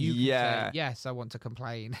someone?" You can Yeah. say, "Yes, I want to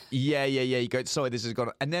complain." Yeah. You go, sorry, this has gone,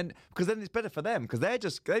 and then because then it's better for them because they've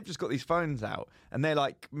just got these phones out and they're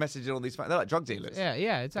like messaging all these phones. They're like drug dealers. yeah,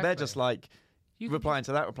 exactly. They're just like You can replying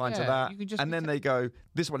to that, replying to yeah, that, you can just and be then te- they go,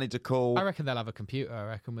 this one needs a call. I reckon they'll have a computer. I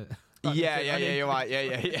reckon with. Yeah, you're right.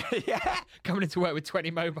 Yeah. Coming into work with 20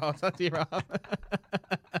 mobiles under your arm.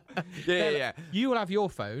 Yeah. You will have your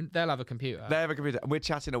phone. They'll have a computer. They have a computer, and we're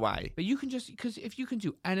chatting away. But you can just because if you can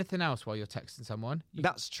do anything else while you're texting someone, you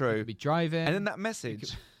That's could true. be driving. And then that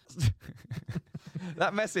message,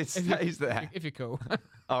 that message if you- stays there. If you're cool.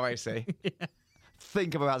 RAC.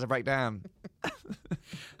 Think I'm about to break down.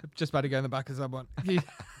 Just about to go in the back of someone.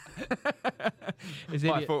 Is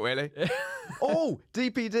My idiot. fault, really. Oh,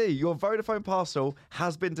 DPD, your Vodafone parcel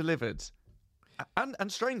has been delivered.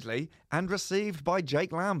 And strangely, and received by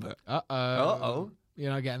Jake Lambert. Uh-oh.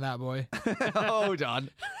 You're not getting that, boy. Hold on.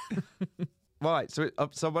 Right, so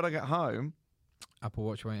when I get home, Apple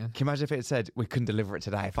Watch waiting. can you imagine if it had said we couldn't deliver it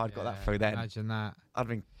today? If I'd got that through then, Imagine that. I'd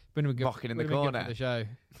been... Wouldn't be good, Mocking in the wouldn't be good corner. for the show.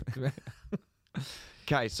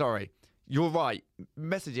 Okay, sorry. You're right.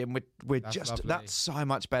 Messaging, we're That's just... lovely. That's so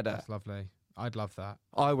much better. That's lovely. I'd love that.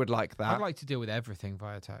 I would like that. I'd like to deal with everything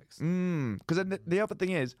via text. Because then the other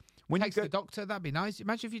thing is, when Text you the go... doctor, that'd be nice.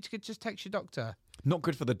 Imagine if you could just text your doctor. Not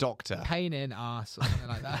good for the doctor. Pain in ass or something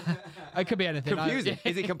like that. It could be anything. Confusing.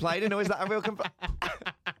 Is he complaining or is that a real complaint?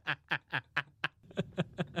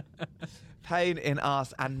 Pain in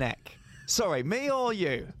ass and neck. Sorry, me or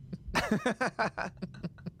you?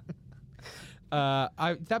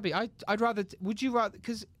 I'd rather. Would you rather?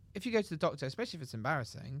 Because if you go to the doctor, especially if it's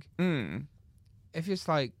embarrassing, if it's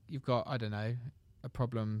like you've got, I don't know, a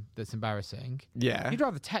problem that's embarrassing, Yeah. you'd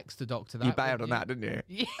rather text the doctor that. You bailed on wouldn't that, didn't you?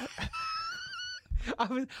 you? Yeah.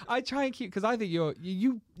 I try and keep because I think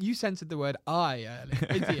you censored the word "I" earlier,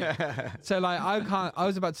 idiot. So like I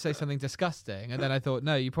was about to say something disgusting, and then I thought,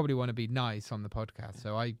 no, you probably want to be nice on the podcast,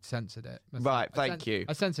 so I censored it. myself. Right, thank you.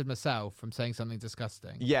 I censored myself from saying something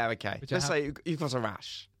disgusting. Yeah, okay. Which I Let's say you've got a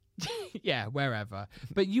rash. Yeah, wherever.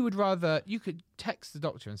 But you could text the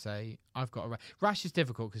doctor and say, I've got a rash. Rash is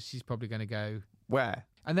difficult because she's probably going to go. Where?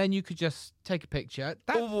 And then you could just take a picture.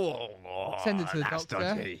 Send it to the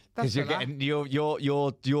doctor. Because you're relaxed. getting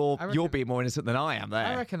you're reckon- being more innocent than I am there.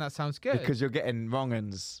 I reckon that sounds good. Because you're getting wrong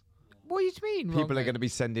uns. What do you mean? People are going to be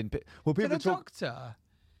sending. Well, to people the talk. doctor.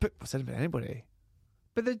 Send it to anybody.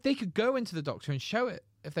 But they could go into the doctor and show it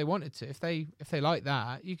if they wanted to. If they like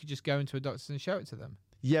that, you could just go into a doctor and show it to them.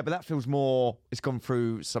 Yeah, but that feels more. It's gone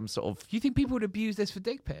through some sort of. You think people would abuse this for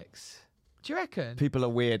dick pics? Do you reckon? People are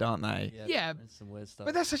weird, aren't they? Yeah. there's some weird stuff.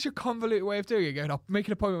 But that's such a convoluted way of doing it. Going, I'll make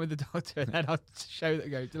an appointment with the doctor and then I'll show that.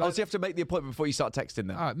 Go. Oh, so you have to make the appointment before you start texting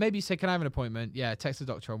them. All right, maybe you say, can I have an appointment? Yeah, text the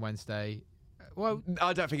doctor on Wednesday. Well,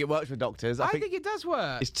 I don't think it works with doctors. I think it does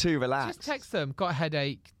work. it's too relaxed. Just text them. Got a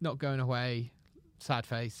headache, not going away, sad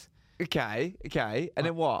face. Okay, and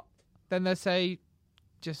then what? Then they say,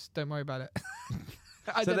 just don't worry about it.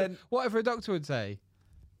 I So don't know. then- Whatever a doctor would say.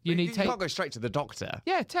 You You need take. can't go straight to the doctor.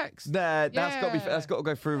 Yeah, text. Nah, that's Yeah. got to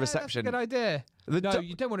go through Yeah, reception. That's a good idea. The No, doc-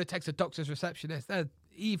 you don't want to text a doctor's receptionist. They're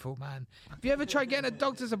evil, man. Have you ever tried getting a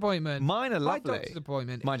doctor's appointment? Mine are My lovely. doctor's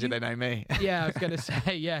appointment. Mind you, they know me. Yeah, I was going to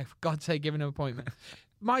say, yeah, for God's sake, give an appointment.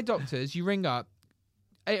 My doctors, you ring up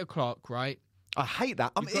 8 o'clock, right? I hate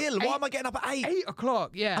that. I'm You've got ill. Why eight- am I getting up at 8? 8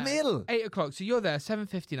 o'clock, yeah. I'm ill. 8 o'clock. So you're there,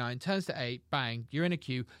 7:59, turns to 8, bang, you're in a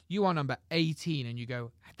queue. You are number 18, and you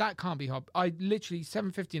go, that can't be hot. I literally,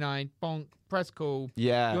 7:59, bonk, press call.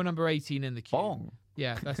 Yeah. You're number 18 in the queue. Bong.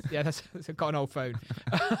 Yeah, that's I've got an old phone.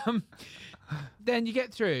 Then you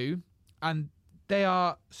get through, and they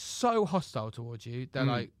are so hostile towards you. They're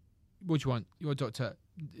like, "What do you want? Your doctor?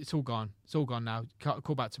 It's all gone. It's all gone now.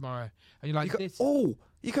 Call back tomorrow." And you're like, "This."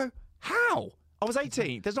 You go, how? I was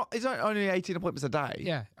 18. It's not only 18 appointments a day.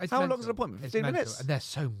 Yeah. It's How long mental. is an appointment? It's 15 mental. minutes? And they're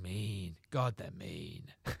so mean. God, they're mean.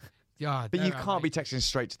 Yeah. But you can't be texting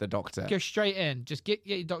straight to the doctor. Go straight in. Just get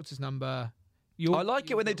your doctor's number. I like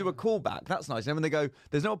it when they do a callback. That's nice. And when they go,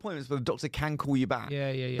 there's no appointments, but the doctor can call you back.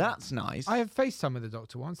 Yeah. That's nice. I have FaceTime with the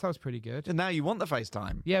doctor once. That was pretty good. And now you want the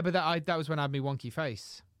FaceTime. Yeah, but that was when I had my wonky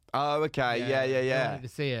face. Oh, okay. Yeah. I wanted to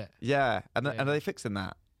see it. Yeah. And Yeah. are they fixing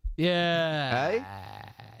that? Yeah.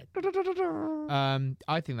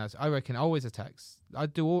 I reckon always a text. I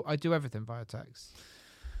do everything via text.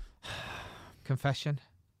 Confession.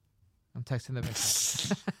 I'm texting the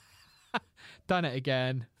victim. Done it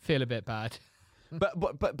again. Feel a bit bad.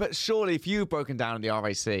 But surely if you've broken down in the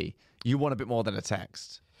RAC, you want a bit more than a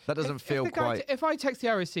text. That doesn't feel if the guy quite. if I text the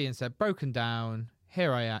RAC and said broken down,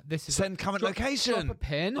 here I am. This is Send current location. Drop a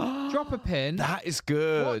pin. Drop a pin. That is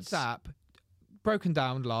good. WhatsApp. Broken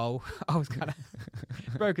down, lol. I was kind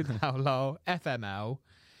of broken down, lol. FML.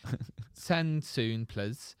 Send soon,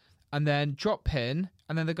 please. And then drop pin.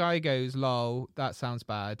 And then the guy goes, lol, that sounds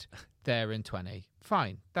bad. They're in 20.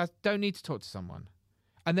 Fine. Don't need to talk to someone.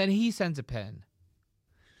 And then he sends a pin.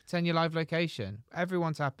 Send your live location.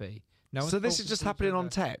 Everyone's happy. No one's So this talking is just to each happening on other.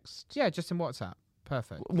 text. Yeah, just in WhatsApp.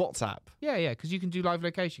 Perfect. WhatsApp. Yeah, because you can do live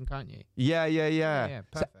location, can't you? Yeah. Yeah,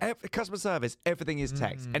 So perfect. customer service, everything is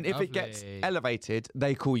text, and if it gets lovely. elevated,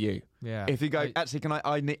 they call you. Yeah. If you go, Like, actually, can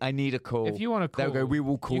I need a call? if you want to call, they'll go, we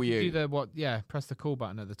will call you. you. Can do press the call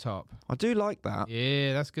button at the top. I do like that.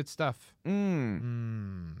 Yeah, that's good stuff.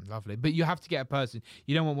 Lovely. But you have to get a person.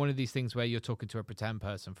 You don't want one of these things where you're talking to a pretend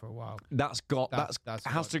person for a while. That's That's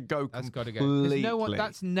has to go That's got to completely. go.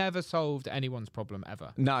 That's never solved anyone's problem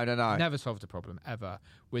ever. No. Never solved a problem ever.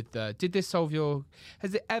 With did this solve your?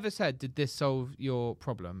 Has it ever said did this solve your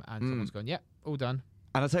problem? And someone's gone, yep, all done.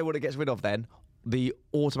 And I'll tell you what it gets rid of then, the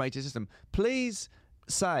automated system. Please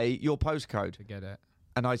say your postcode. Forget it.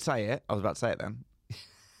 And I say it. I was about to say it then.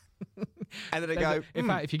 And then they go, In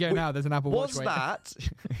fact, if you go now, there's an Apple Watch. what's that?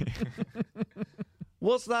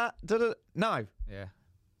 What's that? No. Yeah.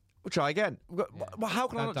 We'll try again. Well, how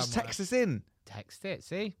can I not That just don't text this in? Text it.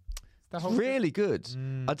 See, it's the It's whole really good.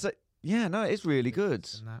 I'd say, yeah, no, it's really good.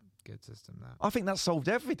 Good system. That. I think that solved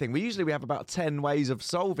everything. We have about 10 ways of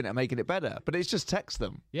solving it and making it better, but it's just text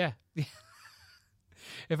them. Yeah.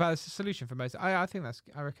 If that's a solution for most, I reckon that's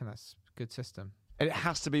a good system. And it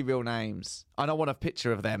has to be real names. And I want a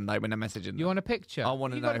picture of them, though, when they're messaging them. You want a picture? I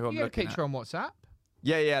want to know who I'm you got a looking picture at. on WhatsApp?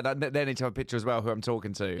 Yeah, they need to have a picture as well, who I'm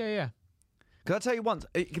talking to. Yeah. Can I tell you once?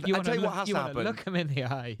 I'll tell you what has to happen. Look them in the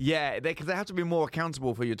eye. Yeah, because they have to be more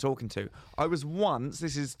accountable for who you're talking to. I was once,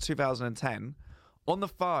 this is 2010, on the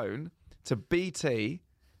phone to BT,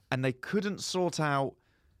 and they couldn't sort out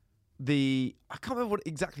I can't remember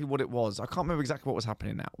exactly what it was. I can't remember exactly what was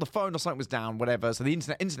happening now. The phone or something was down, whatever. So the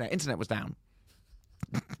internet was down.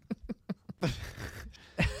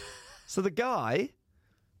 So the guy,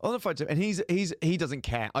 On the phone to him, and he doesn't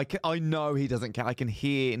care. I know he doesn't care. I can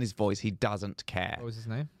hear in his voice he doesn't care. What was his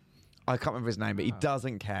name? I can't remember his name, but he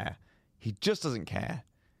doesn't care. He just doesn't care.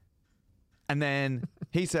 And then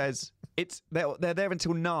he says they're there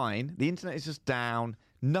until 9. The internet is just down.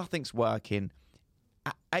 Nothing's working.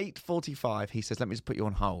 At 8:45, he says, "Let me just put you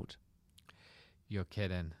on hold." You're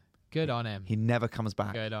kidding. Good on him. He never comes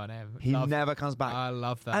back. Good on him. He never comes back. I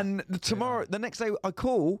love that. And the next day I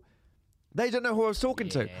call, they don't know who I was talking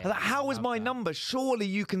to. Yeah, I'm like, how is love my that. number? Surely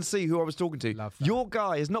you can see who I was talking to. Love that. Your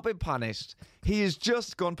guy has not been punished. He has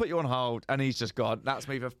just gone, put you on hold, and he's just gone. That's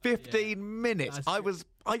me for 15 minutes. I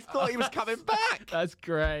thought he was coming back. That's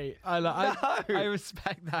great. I No.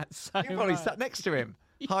 respect that so You probably much. sat next to him,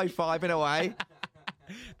 high-fiving away.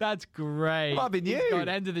 That's great. Might have been He's you. gone,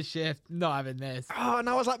 end of the shift. Not having this. Oh, and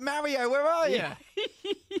I was like, Mario, where are you? Yeah.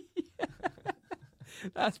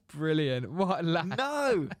 That's brilliant. What a lad.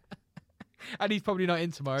 No. And he's probably not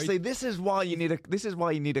in tomorrow. See, this is why you need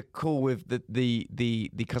a call with the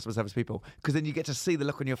customer service people, because then you get to see the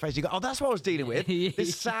look on your face. You go, oh, that's what I was dealing with.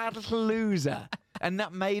 This sad little loser, and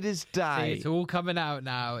that made his See, day. it's all coming out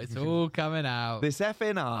now. It's all coming out. This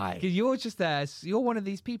FNI. Because you're just there. You're one of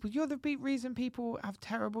these people. You're the reason people have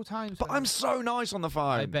terrible times. But I'm so nice on the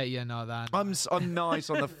phone. I bet you're not that. I'm nice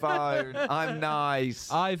on the phone. I'm nice.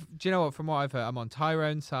 Do you know what? From what I've heard, I'm on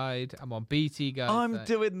Tyrone's side. I'm on BT guys. I'm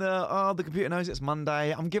doing the computer knows it's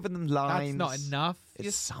Monday. I'm giving them lines. That's not enough.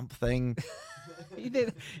 It's something.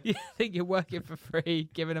 You think you're working for free,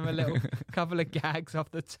 giving them a little couple of gags off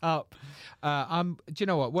the top. Do you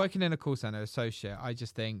know what? Working in a call center associate, I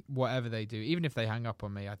just think whatever they do, even if they hang up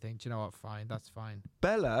on me, I think, do you know what? Fine, that's fine.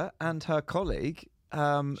 Bella and her colleague,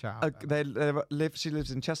 Shout out, she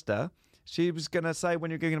lives in Chester. She was going to say,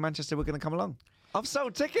 when you're going to Manchester, we're going to come along. I've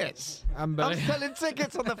sold tickets. I'm selling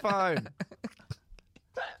tickets on the phone.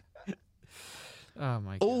 Oh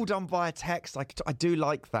my god. All done via text. I do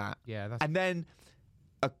like that. Yeah, that's And then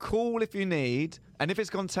a call if you need. And if it's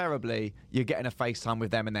gone terribly, you're getting a FaceTime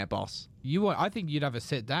with them and their boss. I think you'd have a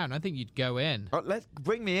sit down. I think you'd go in. Oh, let's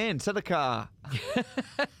bring me in to the car.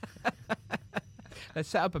 Let's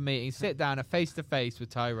set up a meeting, sit down, a face-to-face with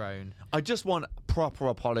Tyrone. I just want proper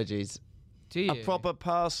apologies. Do you? A proper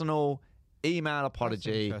personal email That's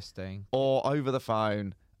apology interesting. or over the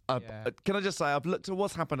phone. Yeah. Can I just say, I've looked at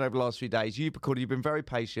what's happened over the last few days. You've been very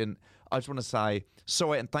patient. I just want to say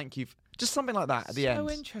sorry and thank you. Just something like that at the end.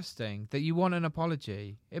 So interesting that you want an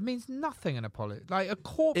apology. It means nothing, an apology. Like a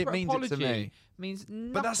corporate It means apology it to me. means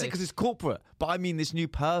nothing. But that's it, because it's corporate. But I mean this new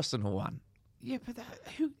personal one. Yeah, but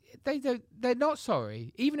they're not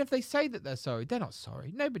sorry. Even if they say that they're sorry, they're not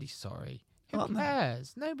sorry. Nobody's sorry. Who Aren't they?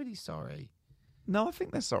 cares? Nobody's sorry. No, I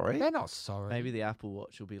think they're sorry. They're not sorry. Maybe the Apple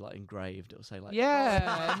Watch will be like engraved. It'll say like,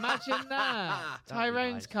 Yeah, imagine that. That'd be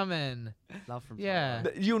Tyrone's nice. coming. love from Yeah.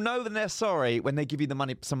 Tyrone. You'll know that they're sorry when they give you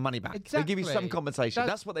some money back. They give you some Exactly. compensation.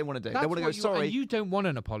 That's what they want to do. They want to go, what you- sorry. And you don't want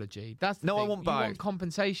an apology. That's the No, I thing. want You want both.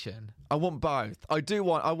 compensation. I want both.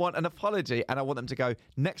 I want an apology, and I want them to go,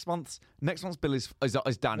 next month's bill is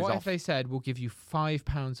done. What is if off. they said, we'll give you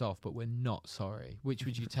 £5 off, but we're not sorry? Which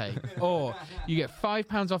would you take? Or you get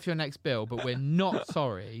 £5 off your next bill, but we're not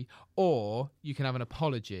sorry. Or you can have an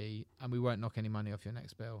apology and we won't knock any money off your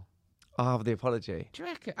next bill. I'll have the apology. Do you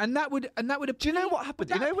reckon? And that would appease, Do you know what happened?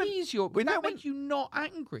 Would You that know when- appease your, we would know that when- make you not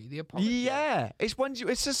angry, the apology? Yeah, it's when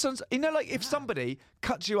it's just like if somebody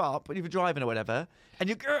cuts you up when you're driving or whatever, and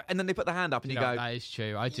and then they put the hand up and you know, go, that is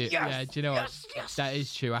true. I do. Yes, Yeah, do you know yes, what? yes. That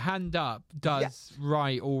is true. A hand up does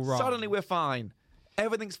right all wrong. suddenly we're fine.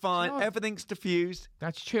 Everything's fine. Do you know what? Everything's diffused.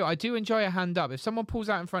 That's true. I do enjoy a hand up. If someone pulls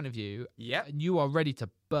out in front of you Yep. and you are ready to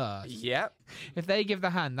burst, Yep. if they give the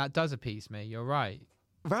hand, that does appease me. You're right.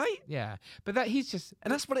 Right? Yeah. But that he's just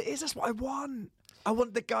And that's what it is. That's what I want. I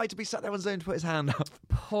want the guy to be sat there on Zoom to put his hand up.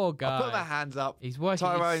 poor guy. I put my hands up. He's working,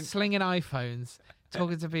 Tyrone. he's slinging iPhones,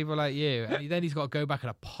 talking to people like you, and then he's got to go back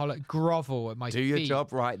and grovel at my Do feet. your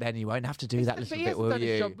job right, then you won't have to do that But little he bit, hasn't will done his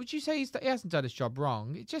you? job. Would you say he hasn't done his job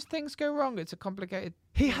wrong? It's just things go wrong. It's a complicated.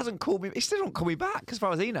 He hasn't called me. He still don't call me back, as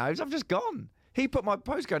far as he knows. I've just gone. He put my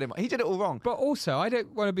postcode in. He did it all wrong. But also, I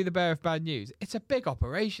don't want to be the bearer of bad news. It's a big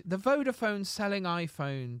operation. The Vodafone selling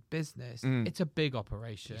iPhone business, it's a big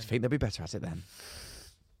operation. I think they'll be better at it then.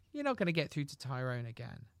 You're not going to get through to Tyrone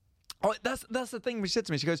again. Oh, that's the thing she said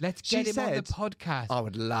to me. She goes, Let's she get him on the said, podcast. I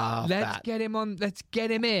would love Let's that. get him on. Let's get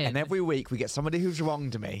him in. And every week we get somebody who's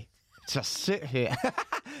wronged me to sit here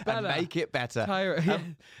and Bella, make it better.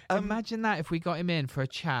 Tyrone. Imagine that if we got him in for a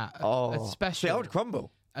chat, a special. See, I would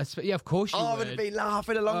crumble. Yeah, of course you I would. would be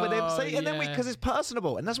laughing along with him. Oh, See, and then yeah. because it's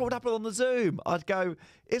personable, and that's what would happen on the Zoom. I'd go,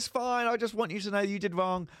 "It's fine. I just want you to know you did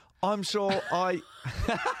wrong. I'm sure I."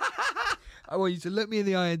 I want you to look me in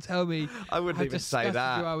the eye and tell me I wouldn't how even say disgusted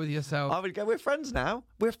that. you are with yourself. I would go, we're friends now.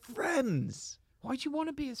 We're friends. Why do you want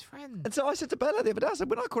to be his friend? And so I said to Bella the other day, I said,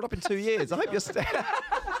 we're not caught up in 2 years. I hope you're staying.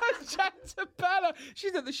 Shout to Bella.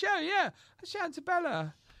 She's at the show, yeah. Shout to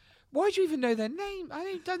Bella. Why do you even know their name?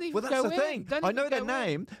 I don't even Well, that's go the in. thing. Don't I even know their go in.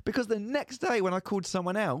 name because the next day when I called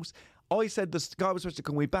someone else, I said the guy was supposed to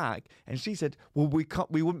call me back, and she said, well, we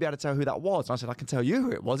wouldn't be able to tell who that was. And I said, I can tell you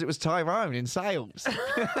who it was. It was Tyrone in sales.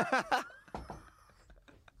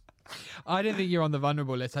 I don't think you're on the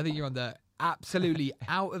vulnerable list. I think you're on the absolutely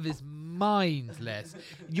out of his mind list.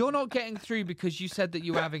 You're not getting through because you said that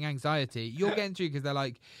you were having anxiety. You're getting through because they're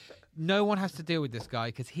like, no one has to deal with this guy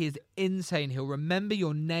because he is insane. He'll remember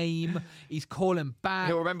your name. He's calling back.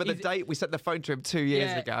 He'll remember the date we sent the phone to him 2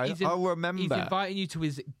 years ago. I'll remember. He's inviting you to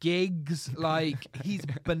his gigs. Like, he's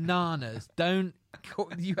bananas.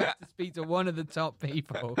 You have to speak to one of the top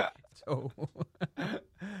people.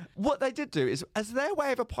 What they did do is, as their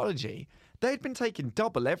way of apology, they'd been taking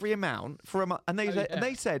double every amount for a month, and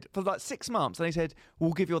they said for like 6 months, and they said,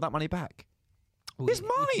 we'll give you all that money back. It's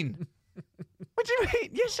mine. What do you mean?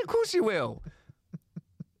 Yes, of course you will.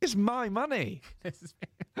 It's my money.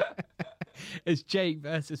 It's Jake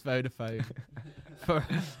versus Vodafone.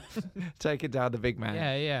 Taking down the big man.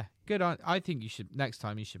 Yeah. Good on. I think you should. Next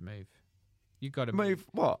time you should move. You got to Move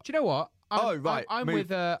what? Do you know what? Right. I'm move. with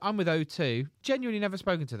O2. Genuinely never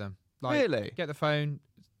spoken to them. Like, Really? Get the phone.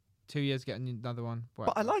 2 years getting another one.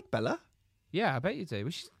 But I like Bella. Yeah, I bet you do.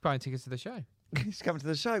 We should buy tickets to the show. He's coming to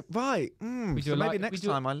the show. Right. We do So a maybe li- next we do-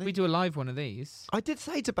 time I leave. We do a live one of these. I did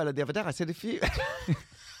say to Bella the other day, I said, if you...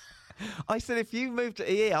 I said, if you move to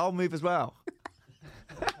EE, I'll move as well.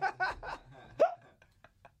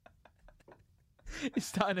 It's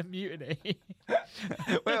starting a mutiny.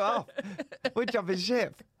 We're off. We're jumping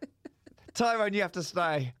ship. Tyrone, you have to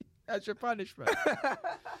stay. That's your punishment.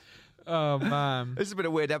 Oh man. This has been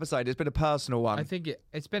a weird episode. It's been a personal one. I think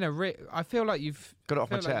it's been a. I feel like you've Got it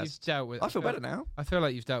off my feel like chest. You've dealt with. I feel better now. I feel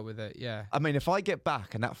like you've dealt with it. Yeah. I mean, if I get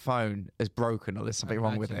back and that phone is broken or there's something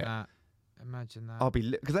wrong with it, Imagine that. I'll be...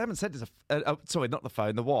 Because they haven't said it's sorry, not the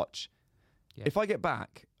phone, the watch. Yeah. If I get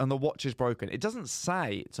back and the watch is broken, it doesn't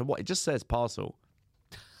say it's a what. It just says parcel.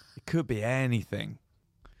 It could be anything.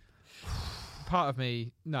 Part of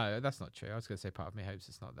me, no, that's not true. I was going to say part of me hopes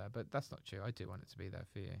it's not there, but that's not true. I do want it to be there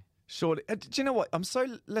for you. Surely. Do you know what? I'm so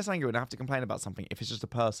less angry when I have to complain about something if it's just a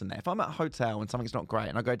person there. If I'm at a hotel and something's not great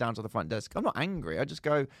and I go down to the front desk, I'm not angry. I just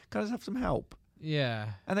go, can I just have some help? Yeah.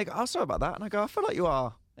 And they go, oh, sorry about that. And I go, I feel like you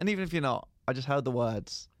are. And even if you're not, I just heard the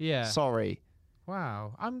words. Yeah. Sorry.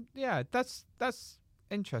 Wow. That's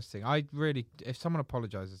interesting. I really, if someone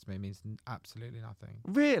apologizes to me, it means absolutely nothing.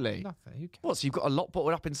 Really? Nothing. Who cares? What? So you've got a lot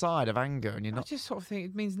bottled up inside of anger and you're I not... just sort of think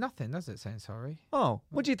it means nothing, does it, saying sorry? Oh,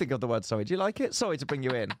 what do you think of the word sorry? Do you like it? Sorry to bring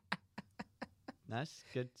you in. Nice,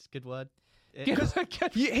 good, it's a good word.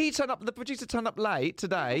 He turned up, the producer turned up late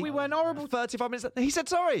today. We weren't horrible. 35 minutes. He said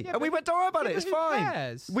sorry. Yeah, and we but- went, don't worry about Yeah, it. It's but who fine.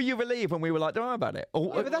 cares? Were you relieved when we were like, don't worry about it?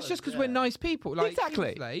 Or, Yeah, but that's just because we're nice people. Like, Exactly.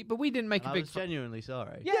 he was late, but we didn't make And a I big. was genuinely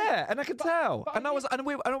sorry. yeah, and I could tell. but And I was like,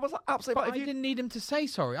 absolutely. But But I if you, didn't need him to say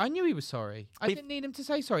sorry. I knew he was sorry. I If- didn't need him to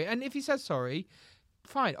say sorry. And if he says sorry,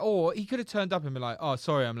 fine. Or he could have turned up and been like, "Oh,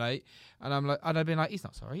 sorry, I'm late," and I'd been like, "He's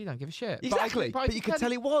not sorry. He don't give a shit." exactly. But you could tell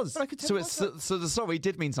he was. But I could tell So, he was. so the sorry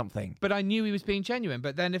did mean something. But I knew he was being genuine.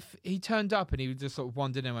 But then if he turned up and he just sort of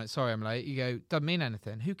wandered in and went, "Sorry, I'm late," you go, "Doesn't mean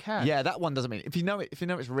anything. Who cares?" Yeah, that one doesn't mean. If you know it, if you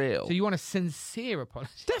know it's real. So you want a sincere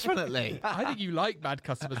apology? Definitely. I think you like bad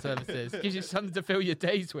customer services. Gives you something to fill your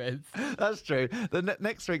days with. That's true. The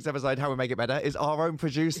next week's episode, How We Make It Better, is our own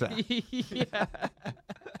producer. Yeah.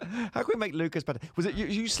 How can we make Lucas better? Was it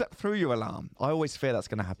you slept through your alarm? I always fear that's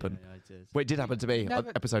going to happen. Yeah, I did. Well, it did happen to me No, on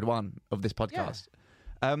but- episode 1 of this podcast.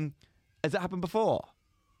 Has that happened before?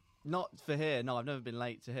 Not for here. No, I've never been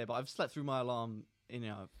late to here, but I've slept through my alarm. You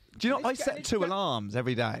know, Do you know, I It's set 2 alarms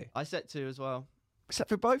every day. I set 2 as well. I slept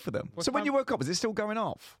through both of them. What So when time- you woke up, was it still going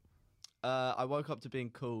off? I woke up to being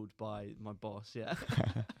called by my boss. Yeah.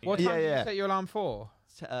 What time Yeah, did yeah. you set your alarm for?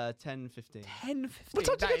 10:15. 10:15. What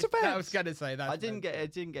time did you get to bed? I was gonna say that. I didn't get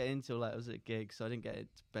in till like I was at a gig, so I didn't get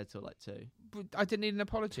to bed till like 2. I didn't need an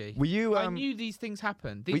apology. Were you? I knew these things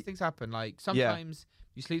happen. These we- things happen. Like sometimes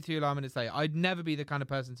you sleep through your alarm and it's late. I'd never be the kind of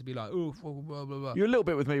person to be like, oh, blah blah blah. You were a little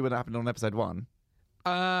bit with me when it happened on episode 1.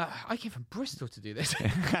 I came from Bristol to do this.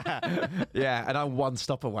 Yeah, and I'm one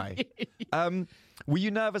stop away. Were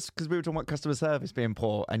you nervous because we were talking about customer service being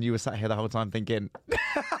poor, and you were sat here the whole time thinking,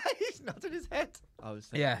 he's nodding his head. I was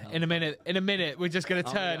thinking, Yeah. In a minute, we're just gonna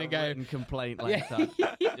I'll turn get and a go. written complaint Yeah. later.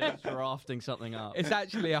 Just drafting something up. It's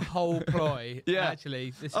actually a whole ploy. Yeah.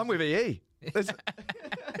 Actually, this I'm is- with EE.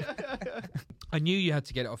 I knew you had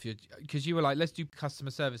to get it off your, because you were like, let's do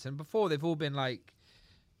customer service. And before they've all been like,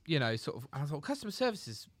 you know, sort of, I thought customer service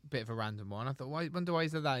is a bit of a random one. I thought, wonder why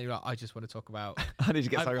is there that? And you're like, I just want to talk about. I need to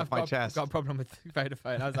get something off my chest. I've got a problem with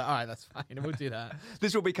Vodafone. I was like, all right, that's fine. We'll do that.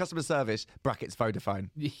 This will be customer service, brackets Vodafone.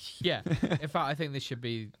 Yeah. In fact, I think this should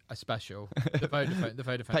be a special. The Vodafone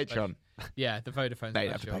Patreon. Special. Yeah, the Vodafone They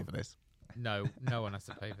special. have to pay for this. No one has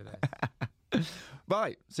to pay for this.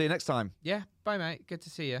 Right. See you next time. Yeah. Bye, mate. Good to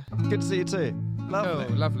see you. Good to see you too. Lovely.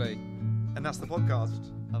 Cool. Lovely. And that's the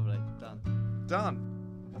podcast. Lovely. Done. Done.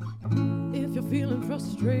 If you're feeling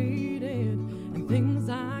frustrated and things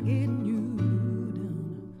are getting you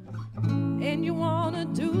down, and you want to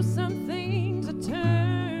do something to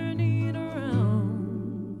turn it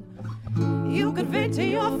around, you could vent to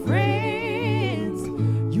your friends,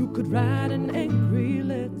 you could write an angry